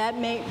 That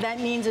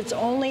means it's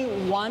only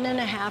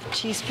 1.5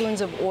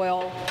 teaspoons of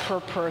oil per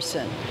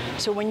person.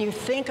 So when you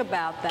think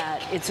about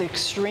that, it's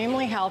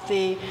extremely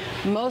healthy.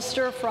 Most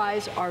stir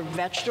fries are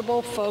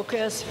vegetable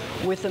focused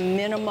with a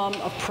minimum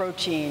of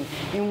protein.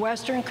 In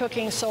Western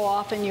cooking, so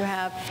often you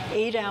have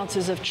 8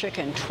 ounces of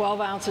chicken,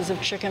 12 ounces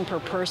of chicken per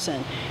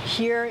person.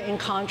 Here, in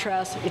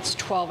contrast, it's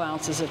 12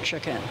 ounces of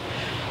chicken.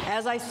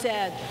 As I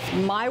said,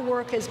 my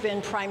work has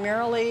been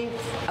primarily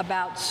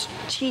about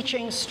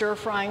teaching stir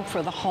frying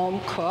for the home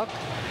cook,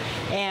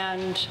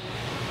 and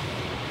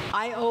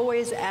I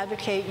always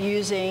advocate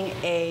using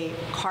a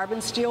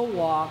carbon steel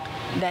wok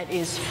that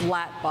is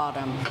flat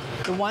bottom.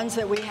 The ones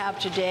that we have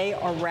today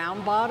are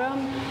round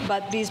bottom,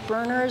 but these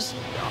burners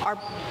are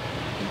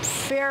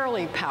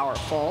fairly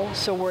powerful,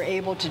 so we're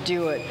able to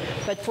do it.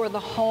 But for the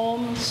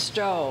home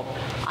stove,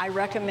 I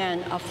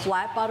recommend a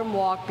flat bottom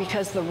wok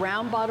because the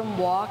round bottom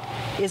wok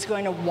is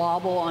going to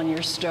wobble on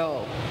your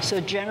stove. So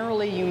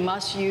generally you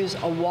must use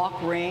a wok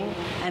ring,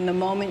 and the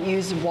moment you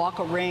use a wok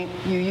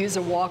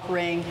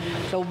ring,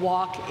 the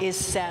wok is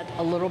set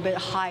a little bit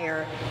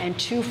higher and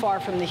too far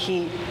from the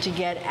heat to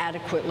get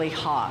adequately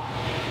hot.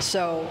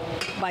 So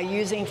by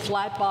using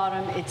flat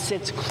bottom, it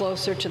sits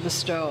closer to the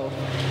stove.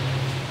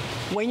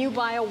 When you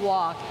buy a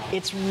wok,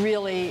 it's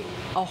really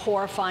a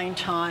horrifying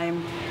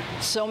time.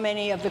 So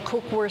many of the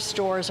cookware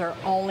stores are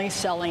only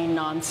selling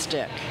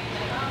nonstick.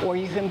 Or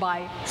you can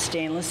buy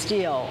stainless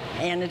steel,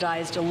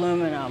 anodized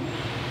aluminum.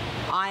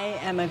 I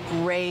am a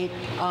great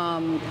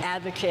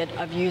advocate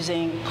of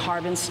using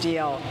carbon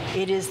steel.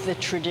 It is the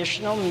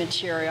traditional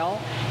material,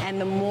 and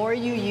the more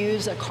you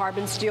use a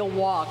carbon steel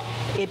wok,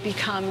 it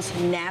becomes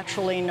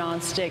naturally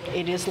nonstick.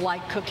 It is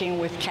like cooking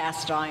with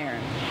cast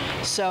iron.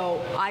 So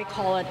I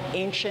call it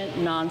ancient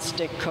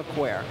nonstick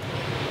cookware.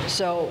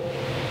 So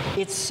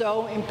it's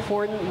so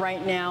important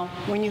right now.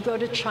 When you go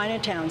to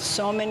Chinatown,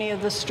 so many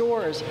of the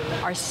stores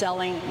are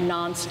selling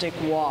nonstick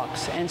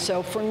woks. And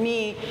so for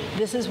me,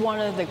 this is one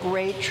of the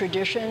great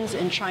traditions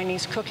in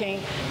Chinese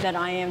cooking that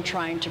I am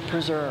trying to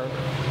preserve.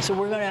 So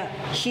we're going to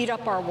heat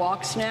up our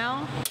woks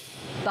now,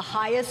 the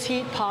highest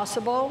heat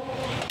possible.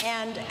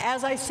 And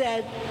as I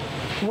said,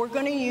 we're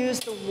going to use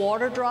the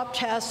water drop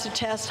test to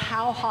test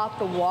how hot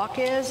the wok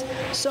is.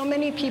 So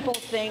many people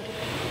think,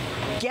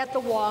 get the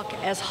wok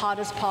as hot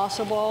as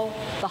possible,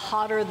 the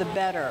hotter the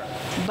better.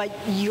 But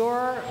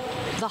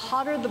the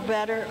hotter the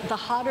better, the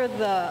hotter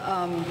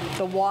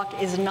the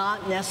wok is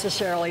not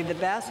necessarily the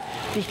best,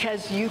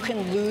 because you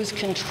can lose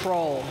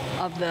control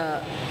of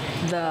the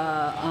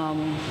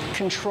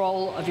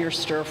control of your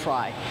stir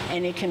fry,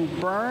 and it can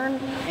burn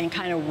and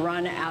kind of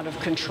run out of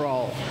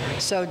control.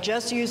 So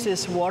just use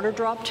this water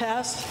drop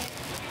test.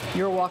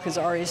 Your wok is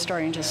already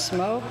starting to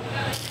smoke.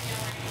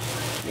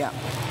 Yeah.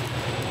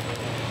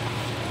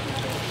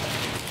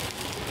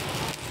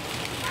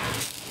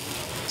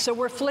 So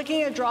we're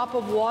flicking a drop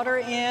of water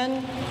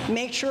in.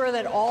 Make sure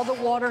that all the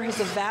water has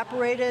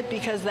evaporated,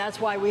 because that's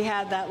why we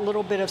had that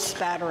little bit of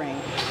spattering.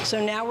 So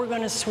now we're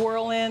going to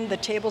swirl in the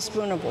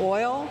tablespoon of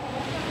oil.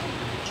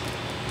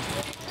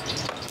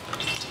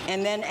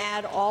 And then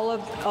add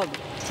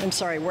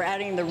we're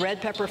adding the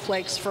red pepper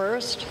flakes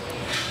first.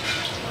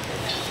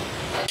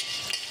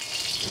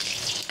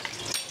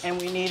 And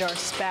we need our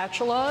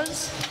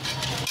spatulas.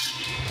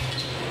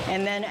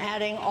 And then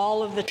adding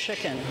all of the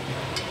chicken.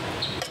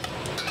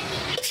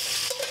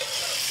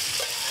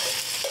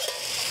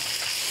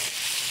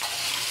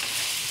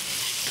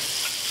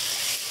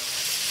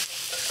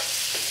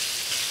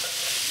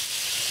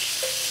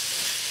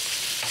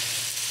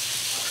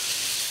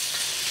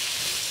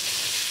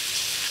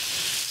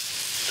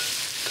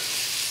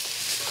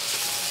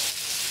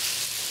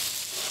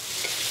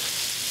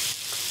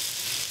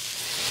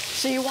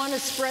 So you want to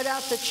spread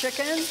out the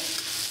chicken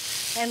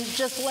and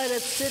just let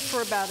it sit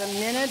for about a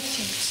minute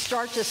to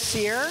start to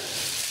sear.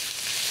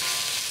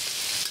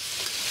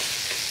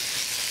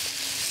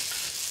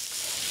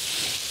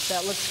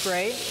 That looks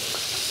great.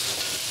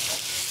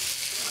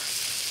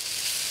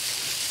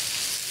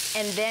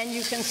 And then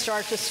you can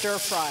start to stir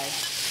fry.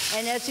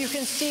 And as you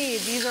can see,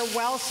 these are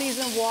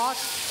well-seasoned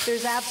woks.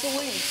 There's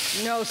absolutely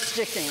no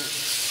sticking.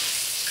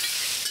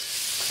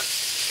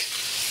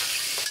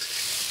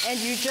 And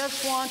you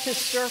just want to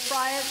stir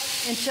fry it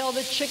until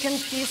the chicken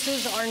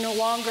pieces are no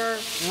longer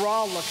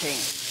raw looking.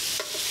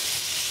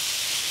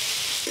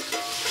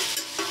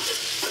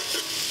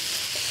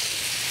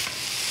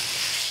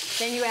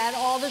 Then you add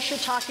all the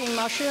shiitake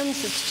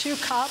mushrooms. It's 2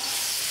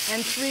 cups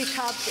and 3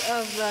 cups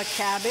of the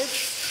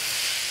cabbage.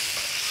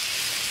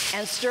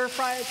 And stir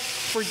fry it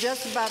for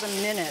just about a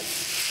minute.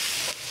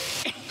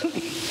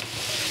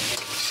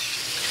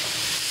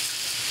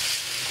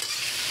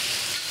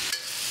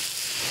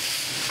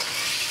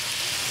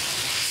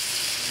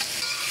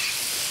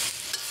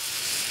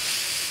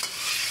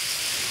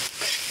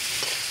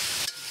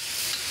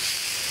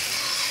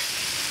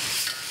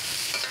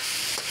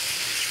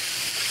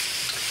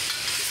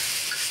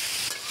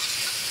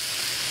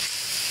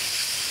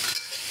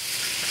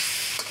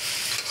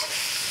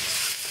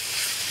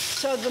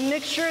 So the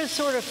mixture is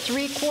sort of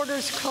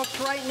 3/4 cooked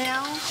right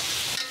now.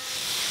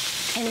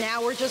 And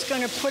now we're just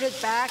going to put it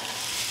back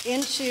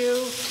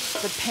into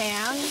the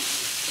pan.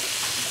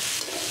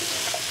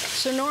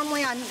 So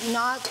normally I'm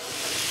not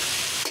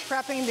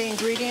prepping the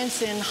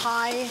ingredients in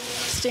high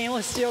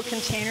stainless steel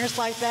containers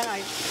like that.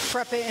 I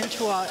prep it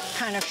into a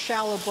kind of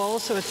shallow bowl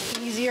so it's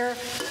easier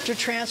to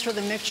transfer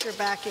the mixture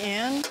back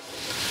in.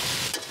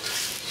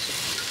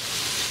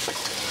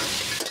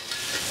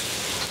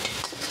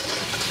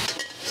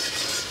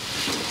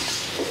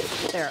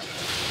 There.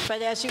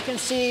 But as you can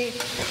see,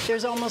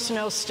 there's almost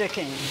no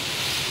sticking.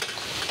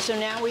 So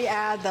now we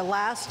add the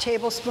last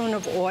tablespoon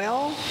of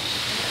oil,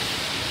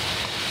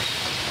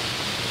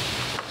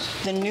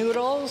 the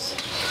noodles,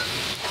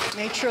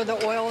 make sure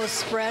the oil is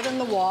spread in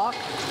the wok,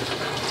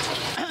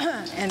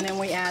 and then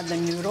we add the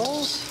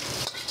noodles.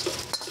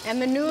 And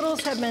the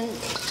noodles have been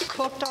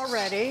cooked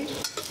already.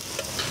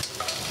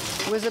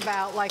 It was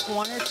about like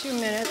 1 or 2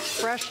 minutes,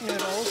 fresh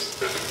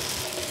noodles,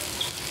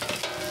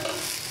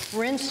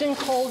 rinsed in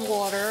cold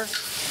water,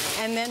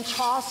 and then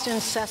tossed in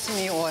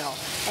sesame oil.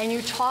 And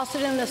you toss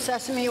it in the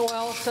sesame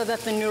oil so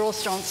that the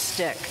noodles don't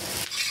stick.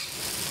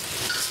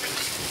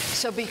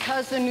 So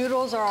because the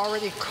noodles are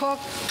already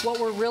cooked, what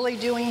we're really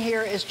doing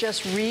here is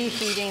just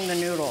reheating the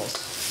noodles.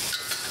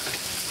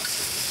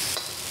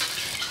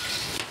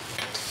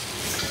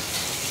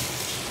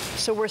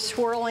 So we're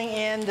swirling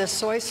in the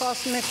soy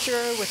sauce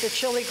mixture with the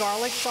chili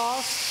garlic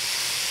sauce,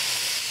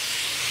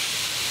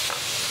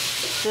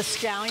 the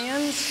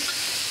scallions,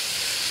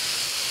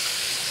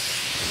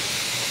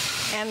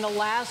 and the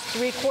last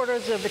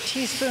 3/4 of a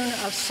teaspoon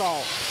of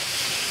salt.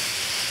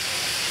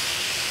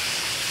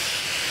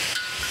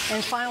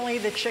 And finally,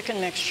 the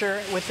chicken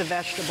mixture with the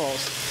vegetables.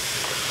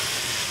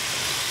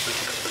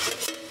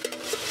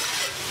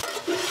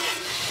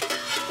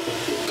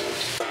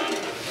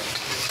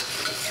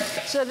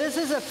 So this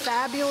is a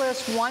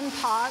fabulous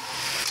one-pot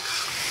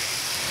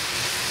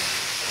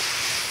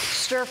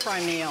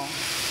stir-fry meal.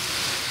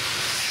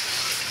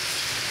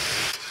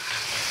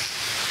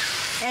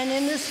 And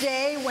in this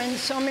day, when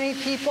so many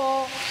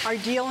people are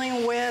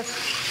dealing with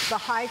the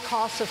high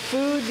cost of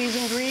food, these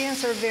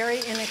ingredients are very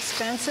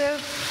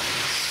inexpensive.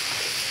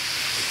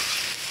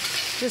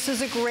 This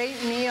is a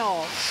great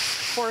meal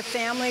for a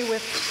family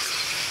with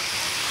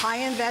high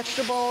in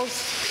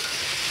vegetables,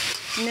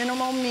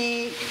 minimal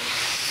meat,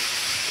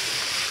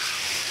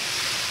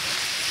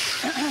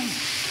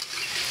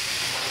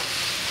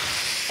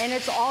 and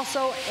it's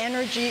also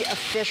energy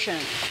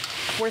efficient.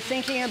 We're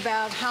thinking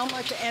about how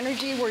much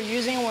energy we're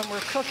using when we're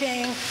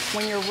cooking,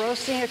 when you're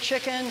roasting a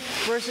chicken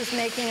versus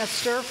making a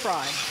stir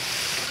fry.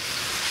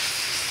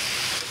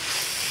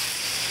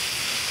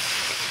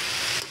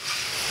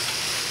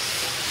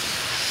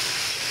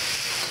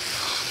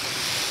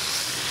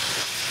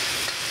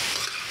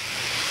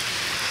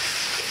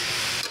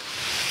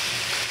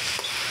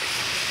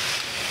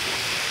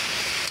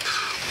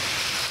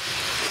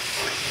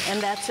 And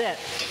that's it.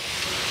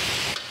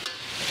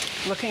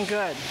 Looking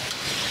good.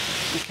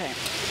 Okay.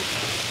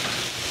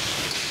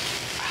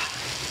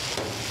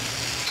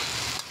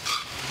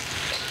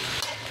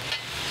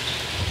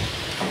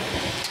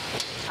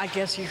 I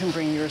guess you can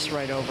bring yours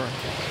right over.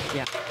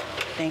 Yeah.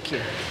 Thank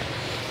you.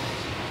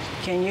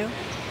 Can you?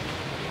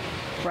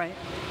 Right?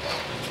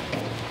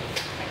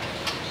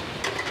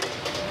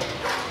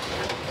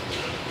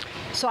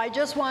 So I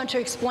just want to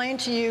explain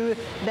to you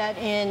that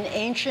in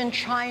ancient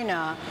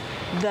China,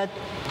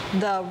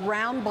 the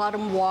round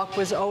bottom wok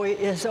has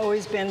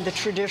always been the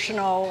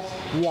traditional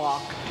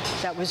wok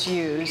that was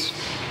used,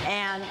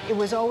 and it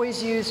was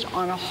always used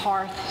on a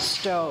hearth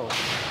stove,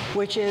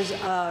 which is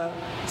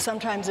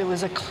sometimes it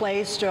was a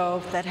clay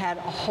stove that had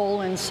a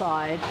hole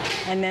inside,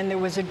 and then there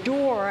was a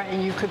door,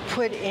 and you could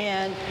put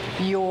in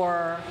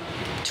your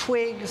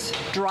twigs,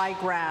 dry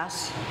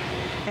grass.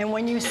 And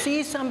when you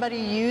see somebody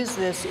use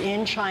this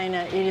in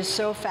China, it is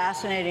so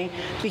fascinating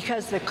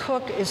because the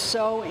cook is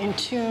so in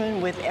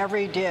tune with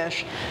every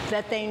dish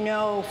that they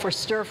know for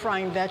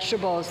stir-frying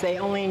vegetables, they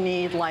only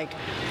need like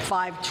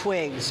 5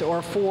 twigs,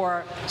 or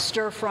for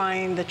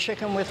stir-frying the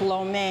chicken with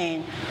lo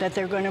mein, that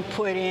they're going to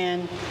put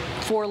in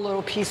 4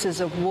 little pieces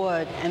of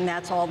wood, and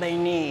that's all they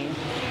need.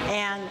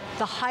 And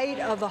the height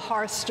of the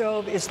hearth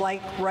stove is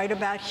like right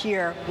about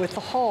here with the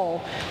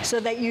hole, so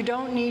that you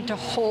don't need to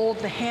hold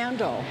the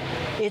handle.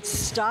 It's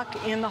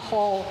stuck in the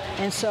hole,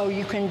 and so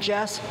you can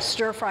just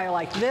stir fry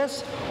like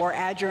this or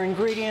add your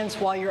ingredients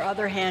while your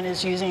other hand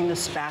is using the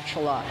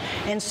spatula.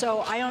 And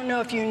so I don't know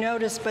if you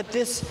noticed, but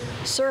this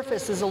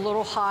surface is a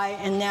little high,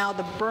 and now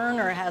the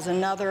burner has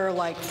another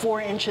like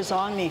 4 inches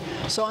on me.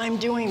 So I'm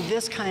doing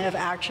this kind of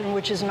action,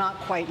 which is not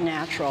quite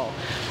natural.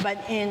 But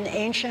in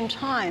ancient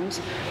times,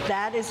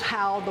 that is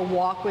how the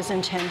wok was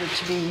intended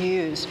to be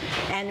used.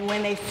 And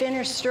when they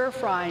finish stir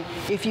frying,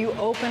 if you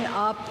open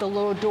up the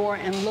little door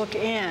and look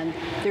in,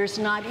 there's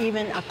not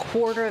even a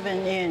 1/4 of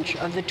an inch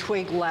of the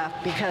twig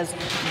left, because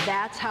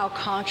that's how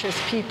conscious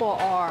people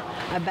are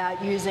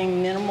about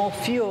using minimal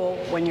fuel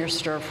when you're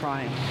stir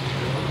frying.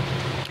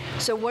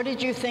 So what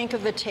did you think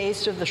of the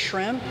taste of the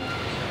shrimp?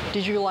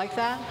 Did you like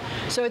that?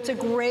 So it's a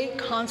great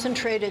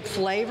concentrated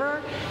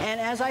flavor. And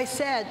as I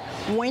said,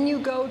 when you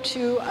go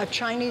to a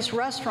Chinese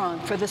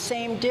restaurant for the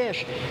same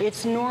dish,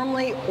 it's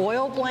normally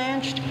oil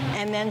blanched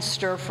and then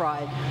stir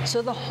fried.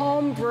 So the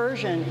home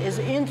version is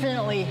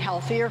infinitely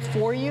healthier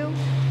for you.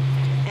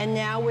 And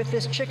now with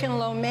this chicken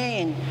lo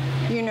mein,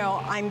 you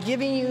know, I'm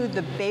giving you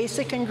the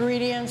basic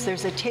ingredients.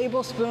 There's a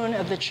tablespoon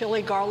of the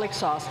chili garlic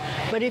sauce.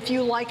 But if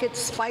you like it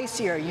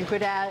spicier, you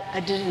could add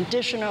an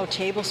additional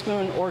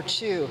tablespoon or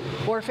two.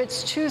 Or if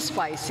it's too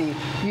spicy,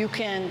 you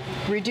can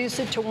reduce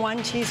it to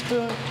 1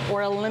 teaspoon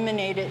or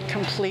eliminate it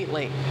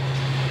completely.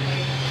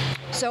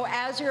 So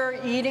as you're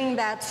eating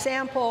that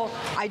sample,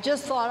 I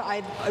just thought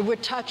I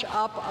would touch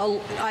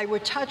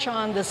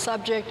on the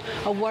subject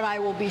of what I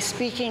will be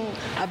speaking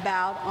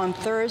about on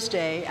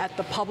Thursday at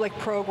the public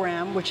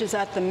program, which is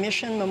at the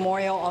Mission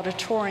Memorial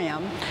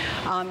Auditorium.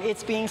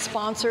 It's being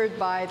sponsored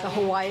by the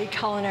Hawaii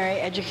Culinary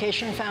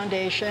Education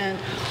Foundation,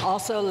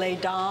 also Les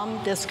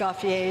Dames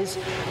d'Escaffier's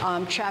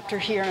chapter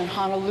here in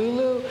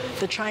Honolulu,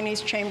 the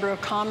Chinese Chamber of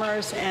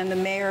Commerce, and the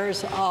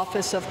Mayor's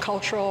Office of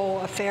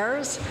Cultural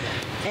Affairs.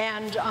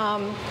 And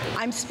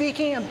I'm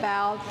speaking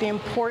about the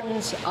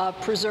importance of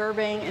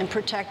preserving and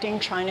protecting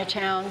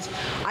Chinatowns.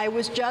 I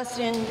was just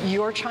in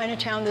your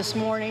Chinatown this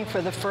morning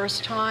for the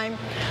first time.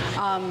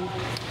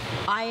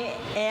 I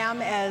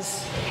am,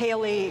 as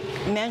Haley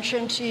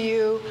mentioned to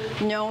you,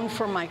 known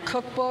for my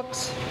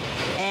cookbooks.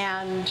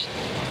 And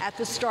at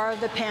the start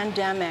of the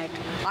pandemic,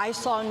 I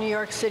saw New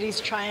York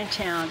City's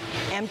Chinatown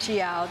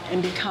empty out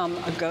and become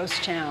a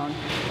ghost town.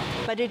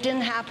 But it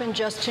didn't happen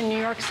just to New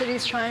York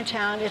City's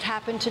Chinatown. It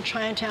happened to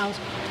Chinatowns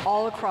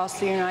all across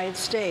the United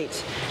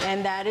States.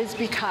 And that is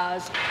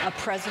because of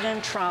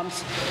President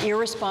Trump's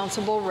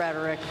irresponsible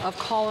rhetoric of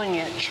calling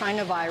it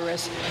China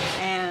virus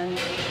and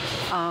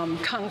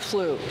Kung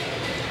flu.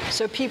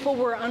 So people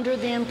were under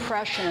the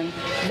impression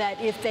that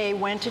if they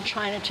went to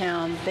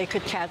Chinatown, they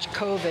could catch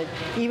COVID,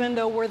 even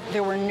though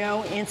there were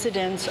no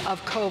incidents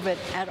of COVID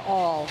at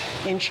all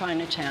in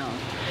Chinatown.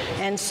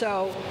 And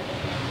so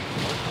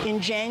in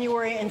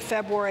January and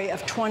February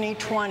of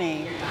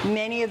 2020,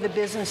 many of the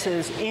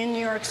businesses in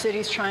New York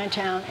City's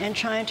Chinatown and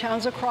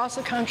Chinatowns across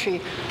the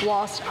country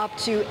lost up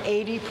to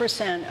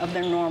 80% of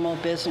their normal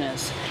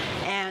business.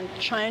 And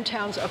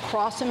Chinatowns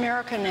across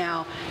America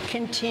now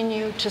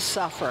continue to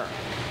suffer.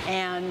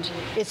 And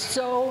it's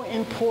so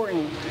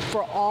important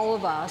for all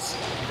of us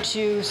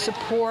to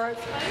support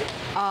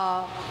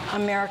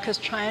America's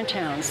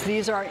Chinatowns.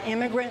 These are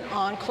immigrant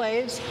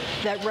enclaves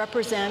that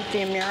represent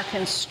the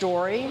American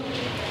story.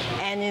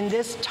 And in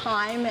this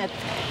time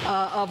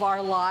of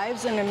our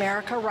lives in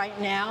America right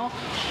now,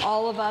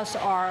 all of us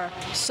are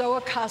so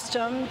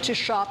accustomed to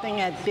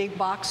shopping at big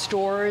box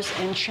stores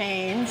and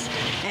chains.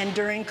 And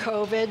during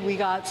COVID, we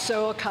got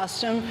so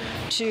accustomed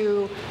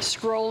to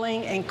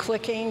scrolling and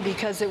clicking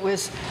because it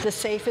was the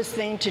safest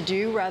thing to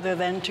do rather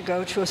than to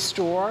go to a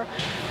store.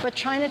 But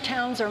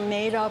Chinatowns are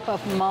made up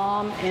of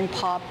mom and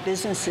pop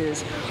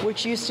businesses,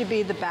 which used to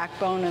be the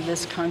backbone of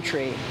this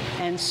country.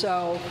 And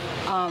so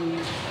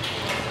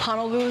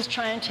Honolulu's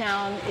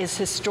Chinatown is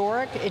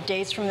historic. It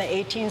dates from the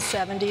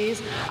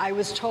 1870s. I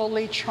was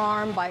totally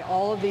charmed by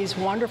all of these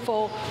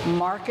wonderful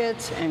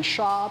markets and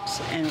shops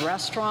and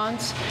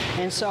restaurants.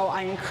 And so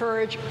I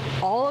encourage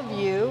all of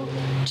you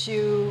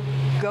to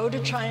go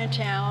to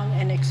Chinatown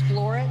and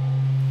explore it.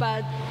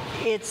 But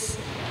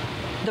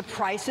the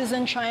prices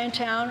in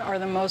Chinatown are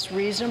the most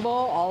reasonable.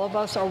 All of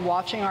us are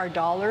watching our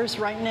dollars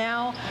right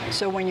now.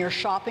 So when you're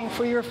shopping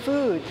for your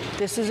food,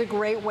 this is a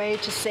great way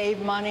to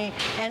save money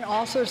and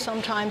also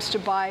sometimes to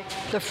buy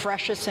the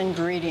freshest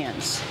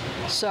ingredients.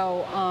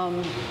 So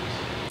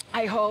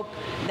I hope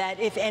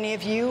that if any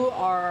of you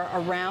are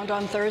around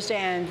on Thursday,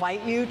 I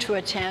invite you to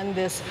attend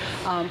this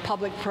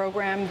public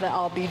program that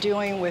I'll be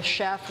doing with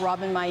Chef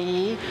Robin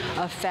Mai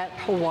of Fete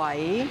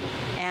Hawaii.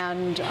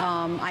 And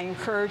I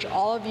encourage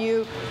all of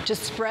you to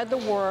spread the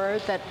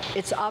word that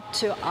it's up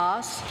to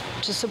us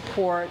to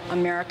support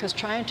America's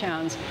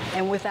Chinatowns.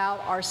 And without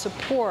our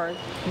support,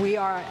 we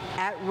are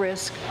at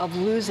risk of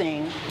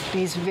losing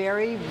these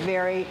very,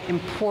 very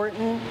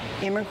important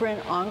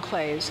immigrant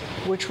enclaves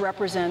which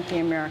represent the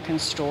American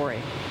story.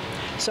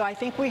 So I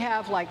think we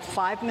have like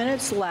 5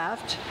 minutes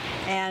left,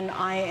 and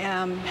I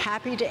am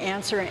happy to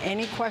answer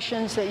any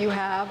questions that you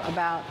have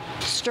about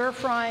stir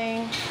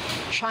frying,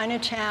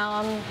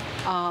 Chinatown,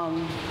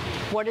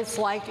 what it's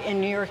like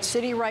in New York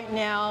City right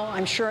now.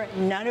 I'm sure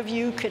none of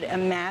you could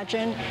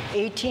imagine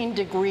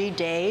 18-degree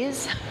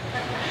days.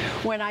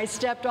 When I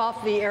stepped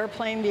off the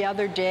airplane the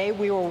other day,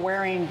 we were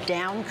wearing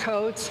down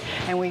coats,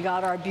 and we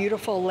got our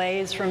beautiful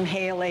leis from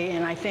Haley,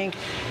 and I think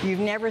you've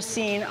never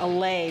seen a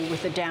lei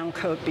with a down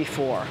coat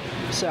before.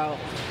 So,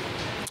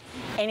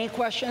 any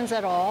questions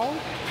at all?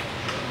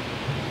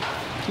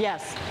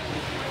 Yes?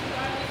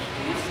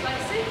 Do you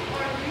slice it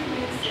or do you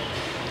mince it?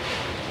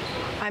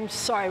 I'm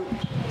sorry.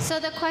 So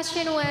the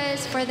question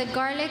was, for the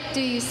garlic,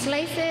 do you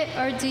slice it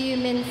or do you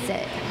mince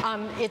it?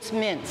 It's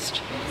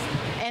minced.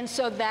 And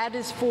so that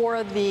is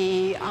for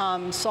the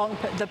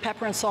the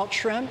pepper and salt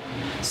shrimp.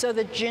 So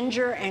the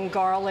ginger and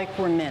garlic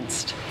were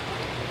minced.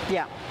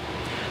 Yeah.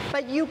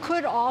 But you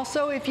could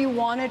also, if you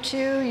wanted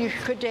to, you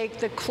could take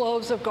the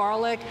cloves of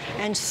garlic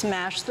and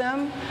smash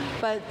them,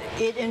 but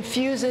it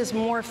infuses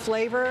more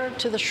flavor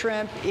to the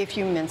shrimp if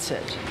you mince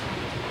it.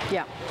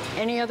 Yeah.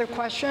 Any other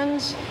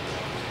questions?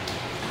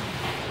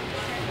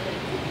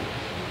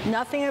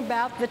 Nothing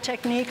about the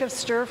technique of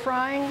stir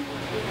frying?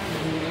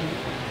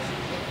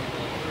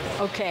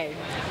 Okay.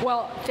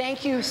 Well,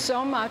 thank you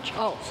so much.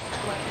 Oh,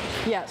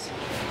 yes.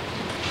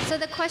 So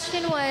the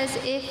question was,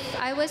 if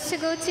I was to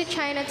go to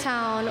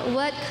Chinatown,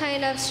 what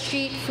kind of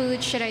street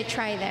food should I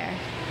try there?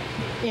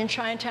 In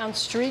Chinatown,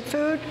 street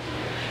food?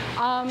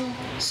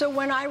 So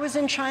when I was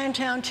in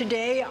Chinatown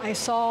today, I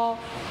saw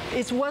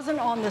it wasn't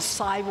on the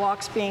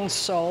sidewalks being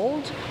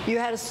sold. You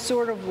had to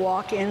sort of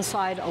walk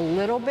inside a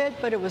little bit,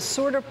 but it was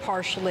sort of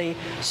partially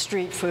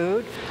street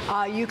food.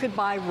 You could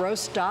buy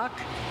roast duck.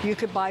 You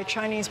could buy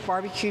Chinese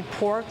barbecued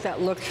pork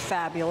that looked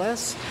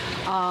fabulous.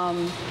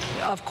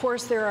 Of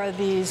course, there are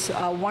these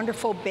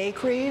wonderful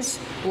bakeries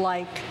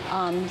like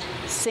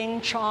Sing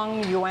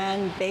Chong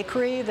Yuan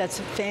Bakery that's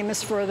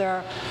famous for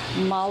their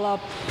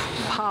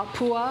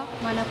Malapua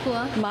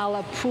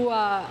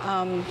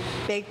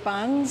baked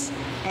buns,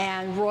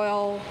 and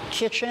Royal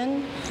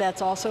Kitchen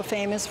that's also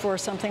famous for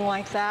something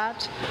like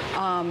that.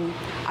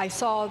 I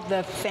saw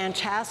the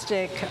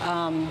fantastic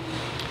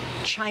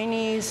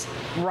Chinese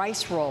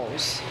rice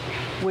rolls,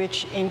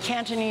 which in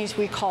Cantonese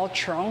we call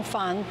churong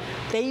fan.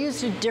 They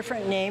used a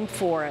different name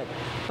for it,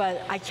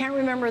 but I can't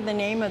remember the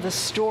name of the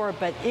store,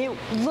 but it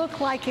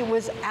looked like it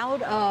was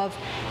out of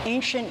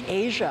ancient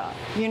Asia.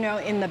 You know,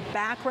 in the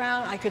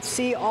background I could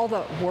see all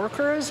the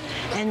workers,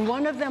 and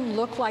one of them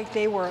looked like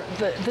they were,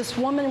 this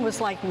woman was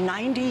like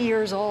 90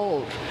 years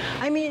old.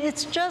 I mean,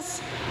 it's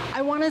just,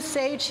 I want to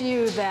say to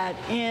you that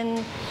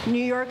in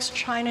New York's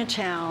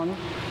Chinatown,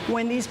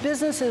 when these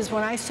businesses,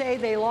 when I say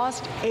they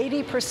lost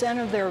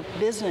 80% of their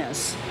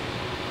business,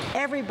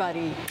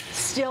 everybody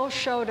still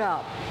showed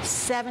up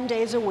 7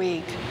 days a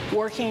week,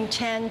 working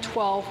 10,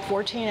 12,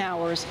 14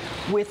 hours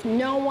with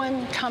no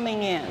one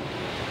coming in.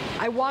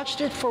 I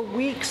watched it for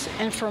weeks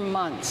and for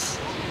months.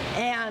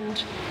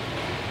 And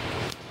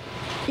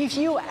if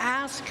you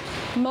ask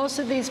most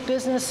of these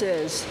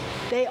businesses,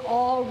 they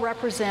all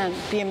represent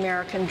the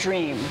American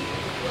dream.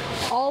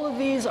 All of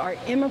these are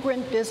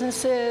immigrant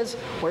businesses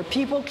where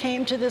people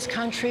came to this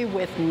country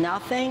with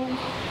nothing,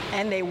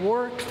 and they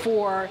worked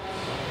for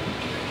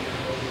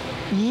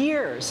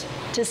years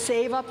to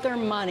save up their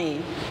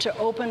money to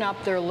open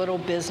up their little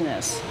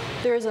business.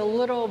 There's a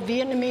little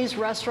Vietnamese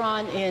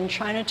restaurant in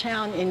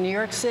Chinatown in New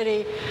York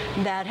City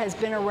that has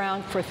been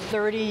around for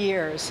 30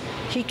 years.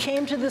 He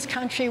came to this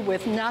country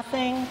with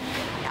nothing,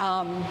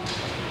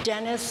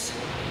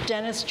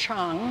 Dennis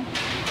Chung,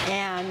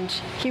 and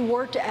he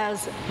worked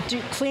as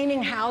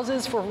cleaning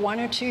houses for 1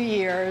 or 2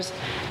 years,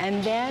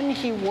 and then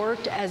he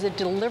worked as a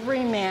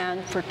delivery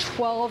man for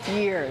 12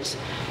 years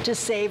to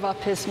save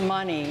up his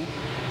money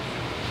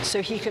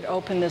so he could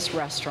open this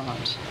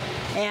restaurant.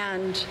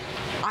 And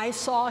I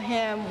saw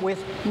him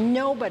with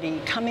nobody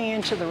coming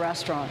into the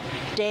restaurant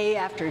day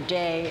after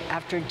day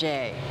after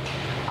day.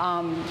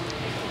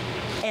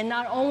 And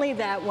not only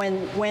that,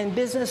 when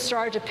business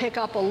started to pick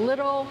up a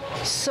little,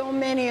 so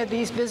many of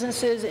these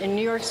businesses in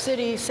New York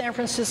City, San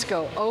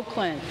Francisco,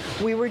 Oakland,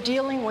 we were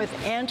dealing with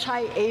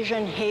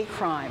anti-Asian hate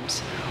crimes,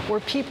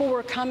 where people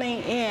were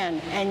coming in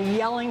and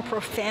yelling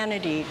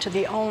profanity to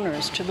the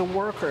owners, to the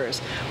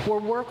workers, where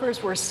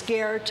workers were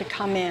scared to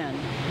come in.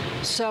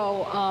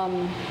 So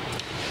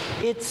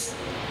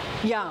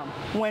yeah,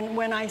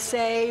 when I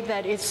say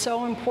that it's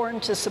so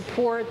important to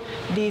support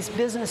these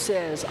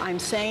businesses, I'm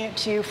saying it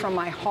to you from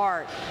my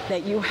heart,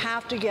 that you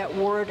have to get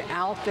word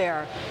out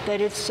there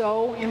that it's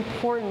so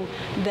important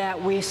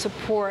that we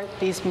support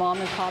these mom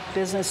and pop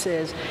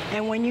businesses.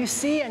 And when you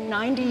see a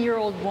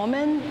 90-year-old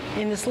woman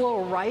in this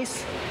little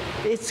rice,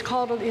 it's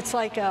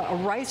like a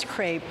rice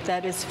crepe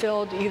that is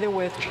filled either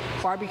with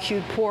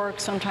barbecued pork,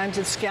 sometimes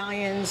it's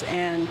scallions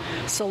and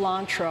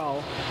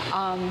cilantro.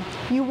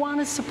 You want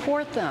to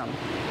support them.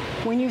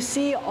 When you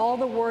see all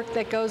the work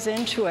that goes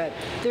into it,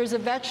 there's a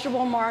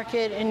vegetable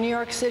market in New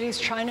York City's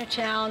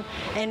Chinatown,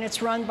 and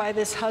it's run by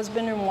this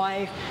husband and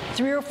wife.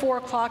 3 or 4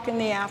 o'clock in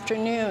the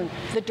afternoon,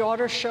 the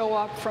daughters show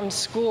up from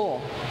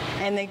school,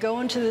 and they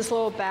go into this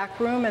little back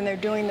room, and they're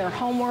doing their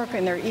homework,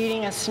 and they're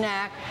eating a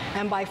snack,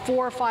 and by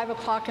 4 or 5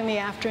 o'clock in the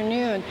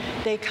afternoon,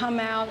 they come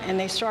out and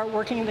they start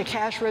working the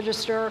cash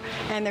register,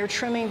 and they're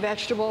trimming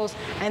vegetables,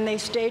 and they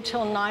stay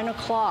till 9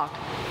 o'clock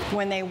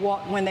when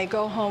they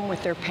go home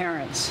with their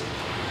parents.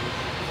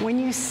 When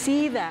you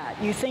see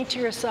that, you think to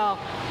yourself,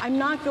 I'm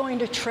not going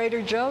to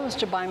Trader Joe's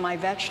to buy my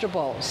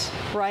vegetables,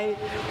 right?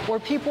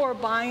 Or people are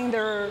buying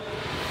they're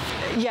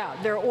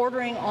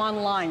ordering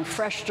online,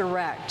 Fresh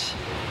Direct.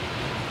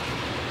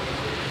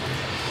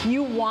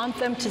 You want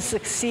them to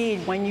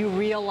succeed when you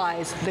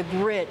realize the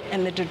grit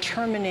and the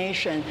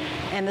determination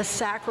and the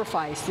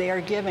sacrifice they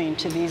are giving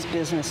to these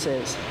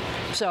businesses.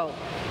 So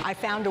I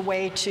found a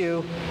way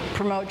to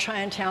promote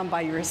Chinatown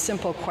by your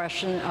simple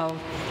question of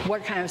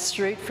what kind of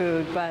street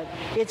food, but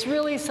it's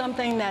really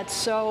something that's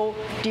so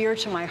dear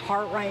to my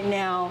heart right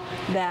now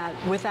that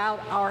without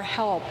our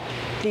help,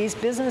 these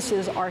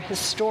businesses are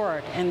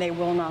historic and they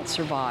will not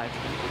survive.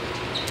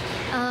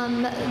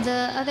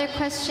 The other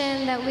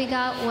question that we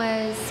got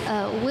was,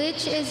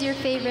 which is your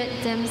favorite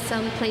dim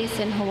sum place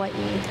in Hawaii?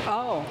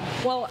 Oh,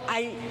 well,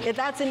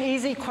 that's an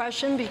easy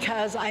question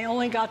because I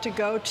only got to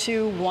go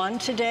to one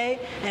today,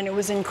 and it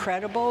was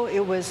incredible. It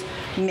was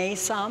Mae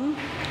Sum,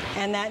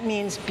 and that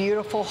means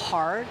beautiful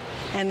heart,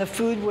 and the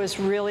food was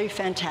really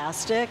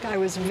fantastic. I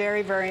was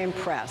very, very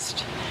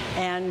impressed.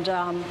 And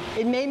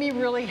it made me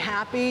really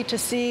happy to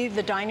see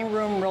the dining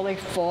room really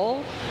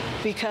full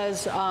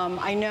because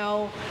I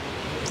know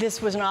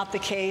this was not the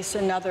case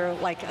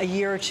like a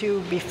year or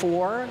two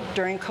before.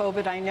 During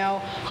COVID, I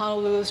know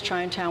Honolulu's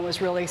Chinatown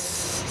was really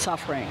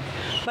suffering.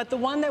 But the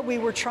one that we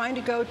were trying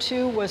to go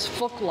to was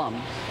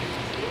Fuklum,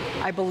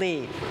 I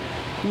believe.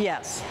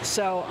 Yes,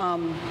 so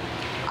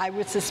I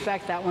would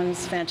suspect that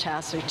one's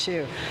fantastic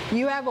too.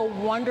 You have a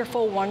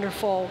wonderful,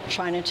 wonderful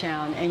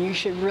Chinatown, and you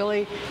should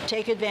really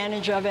take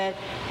advantage of it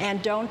and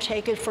don't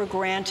take it for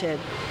granted.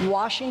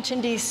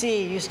 Washington,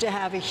 D.C. used to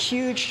have a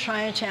huge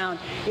Chinatown.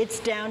 It's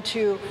down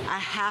to a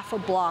half a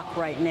block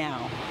right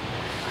now.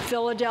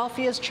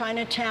 Philadelphia's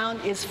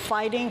Chinatown is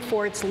fighting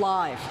for its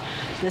life.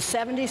 The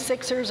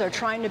 76ers are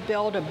trying to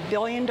build $1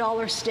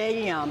 billion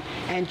stadium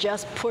and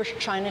just push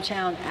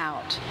Chinatown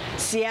out.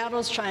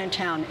 Seattle's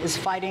Chinatown is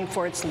fighting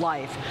for its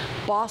life.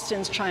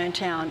 Boston's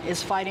Chinatown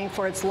is fighting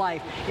for its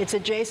life. It's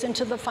adjacent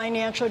to the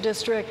financial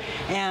district,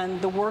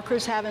 and the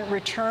workers haven't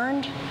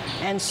returned,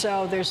 and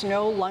so there's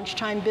no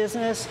lunchtime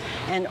business,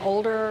 and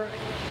older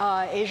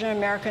Asian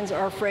Americans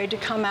are afraid to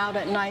come out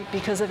at night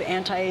because of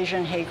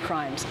anti-Asian hate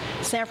crimes.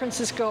 San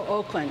Francisco,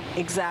 Oakland,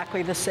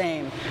 exactly the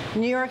same.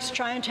 New York's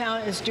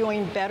Chinatown is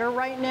doing better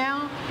right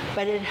now,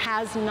 but it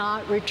has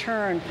not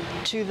returned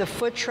to the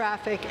foot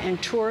traffic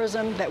and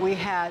tourism that we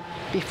had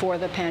before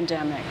the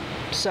pandemic.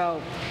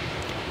 So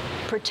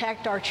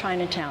protect our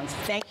Chinatowns.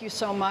 Thank you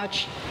so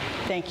much.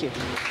 Thank you.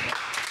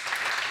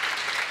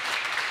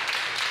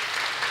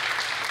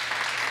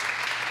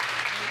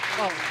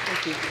 Oh,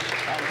 thank you.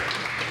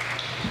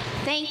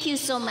 Thank you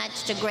so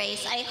much to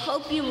Grace. I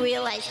hope you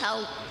realize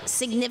how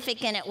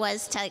significant it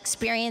was to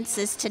experience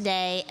this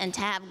today and to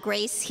have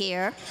Grace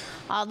here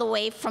all the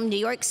way from New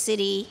York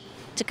City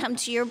to come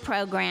to your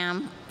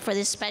program for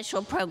this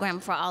special program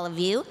for all of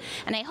you.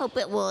 And I hope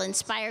it will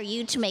inspire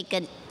you to make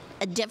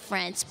a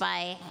difference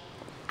by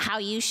how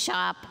you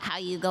shop, how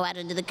you go out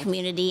into the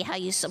community, how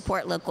you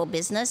support local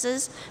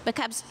businesses,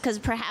 because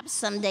perhaps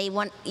someday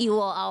you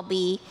will all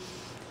be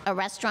a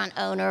restaurant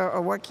owner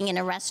or working in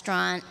a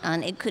restaurant,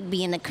 and it could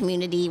be in a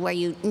community where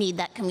you need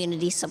that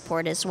community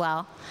support as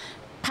well.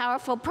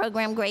 Powerful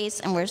program, Grace,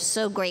 and we're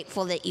so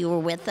grateful that you were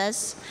with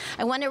us.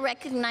 I want to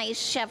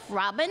recognize Chef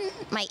Robin,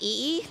 my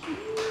EE.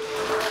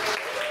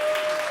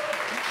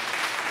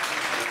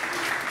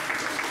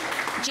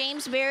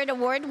 James Beard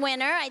Award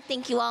winner, I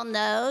think you all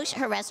know.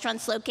 Her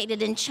restaurant's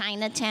located in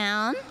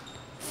Chinatown.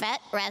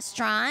 Fete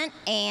Restaurant,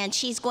 and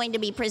she's going to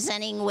be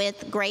presenting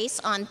with Grace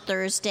on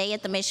Thursday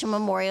at the Mission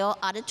Memorial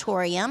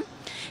Auditorium.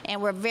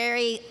 And we're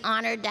very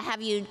honored to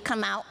have you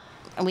come out,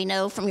 and we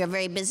know from your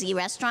very busy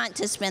restaurant,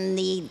 to spend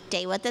the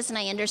day with us. And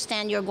I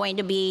understand you're going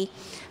to be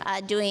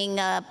doing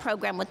a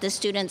program with the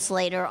students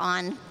later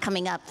on,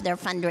 coming up, their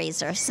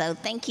fundraiser. So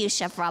thank you,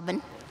 Chef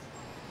Robin.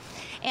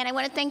 And I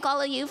want to thank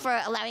all of you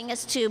for allowing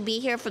us to be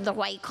here for the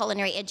Hawaii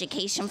Culinary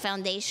Education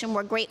Foundation.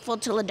 We're grateful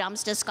to La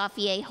Dames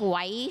d'Escoffier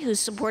Hawaii, who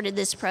supported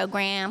this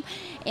program,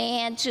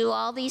 and to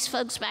all these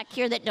folks back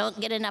here that don't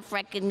get enough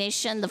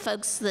recognition, the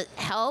folks that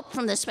help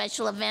from the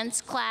special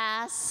events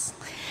class,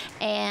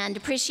 and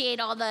appreciate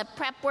all the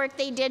prep work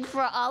they did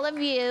for all of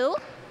you,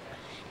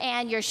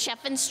 and your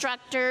chef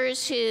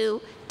instructors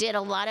who did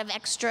a lot of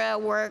extra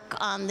work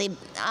on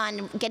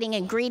getting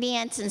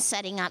ingredients and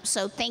setting up.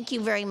 So thank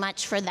you very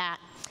much for that.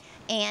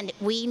 And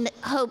we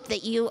hope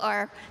that you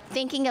are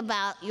thinking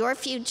about your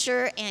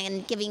future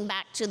and giving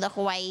back to the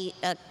Hawaii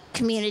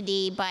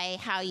community by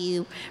how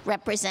you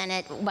represent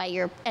it by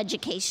your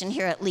education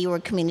here at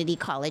Leeward Community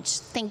College.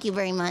 Thank you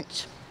very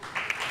much.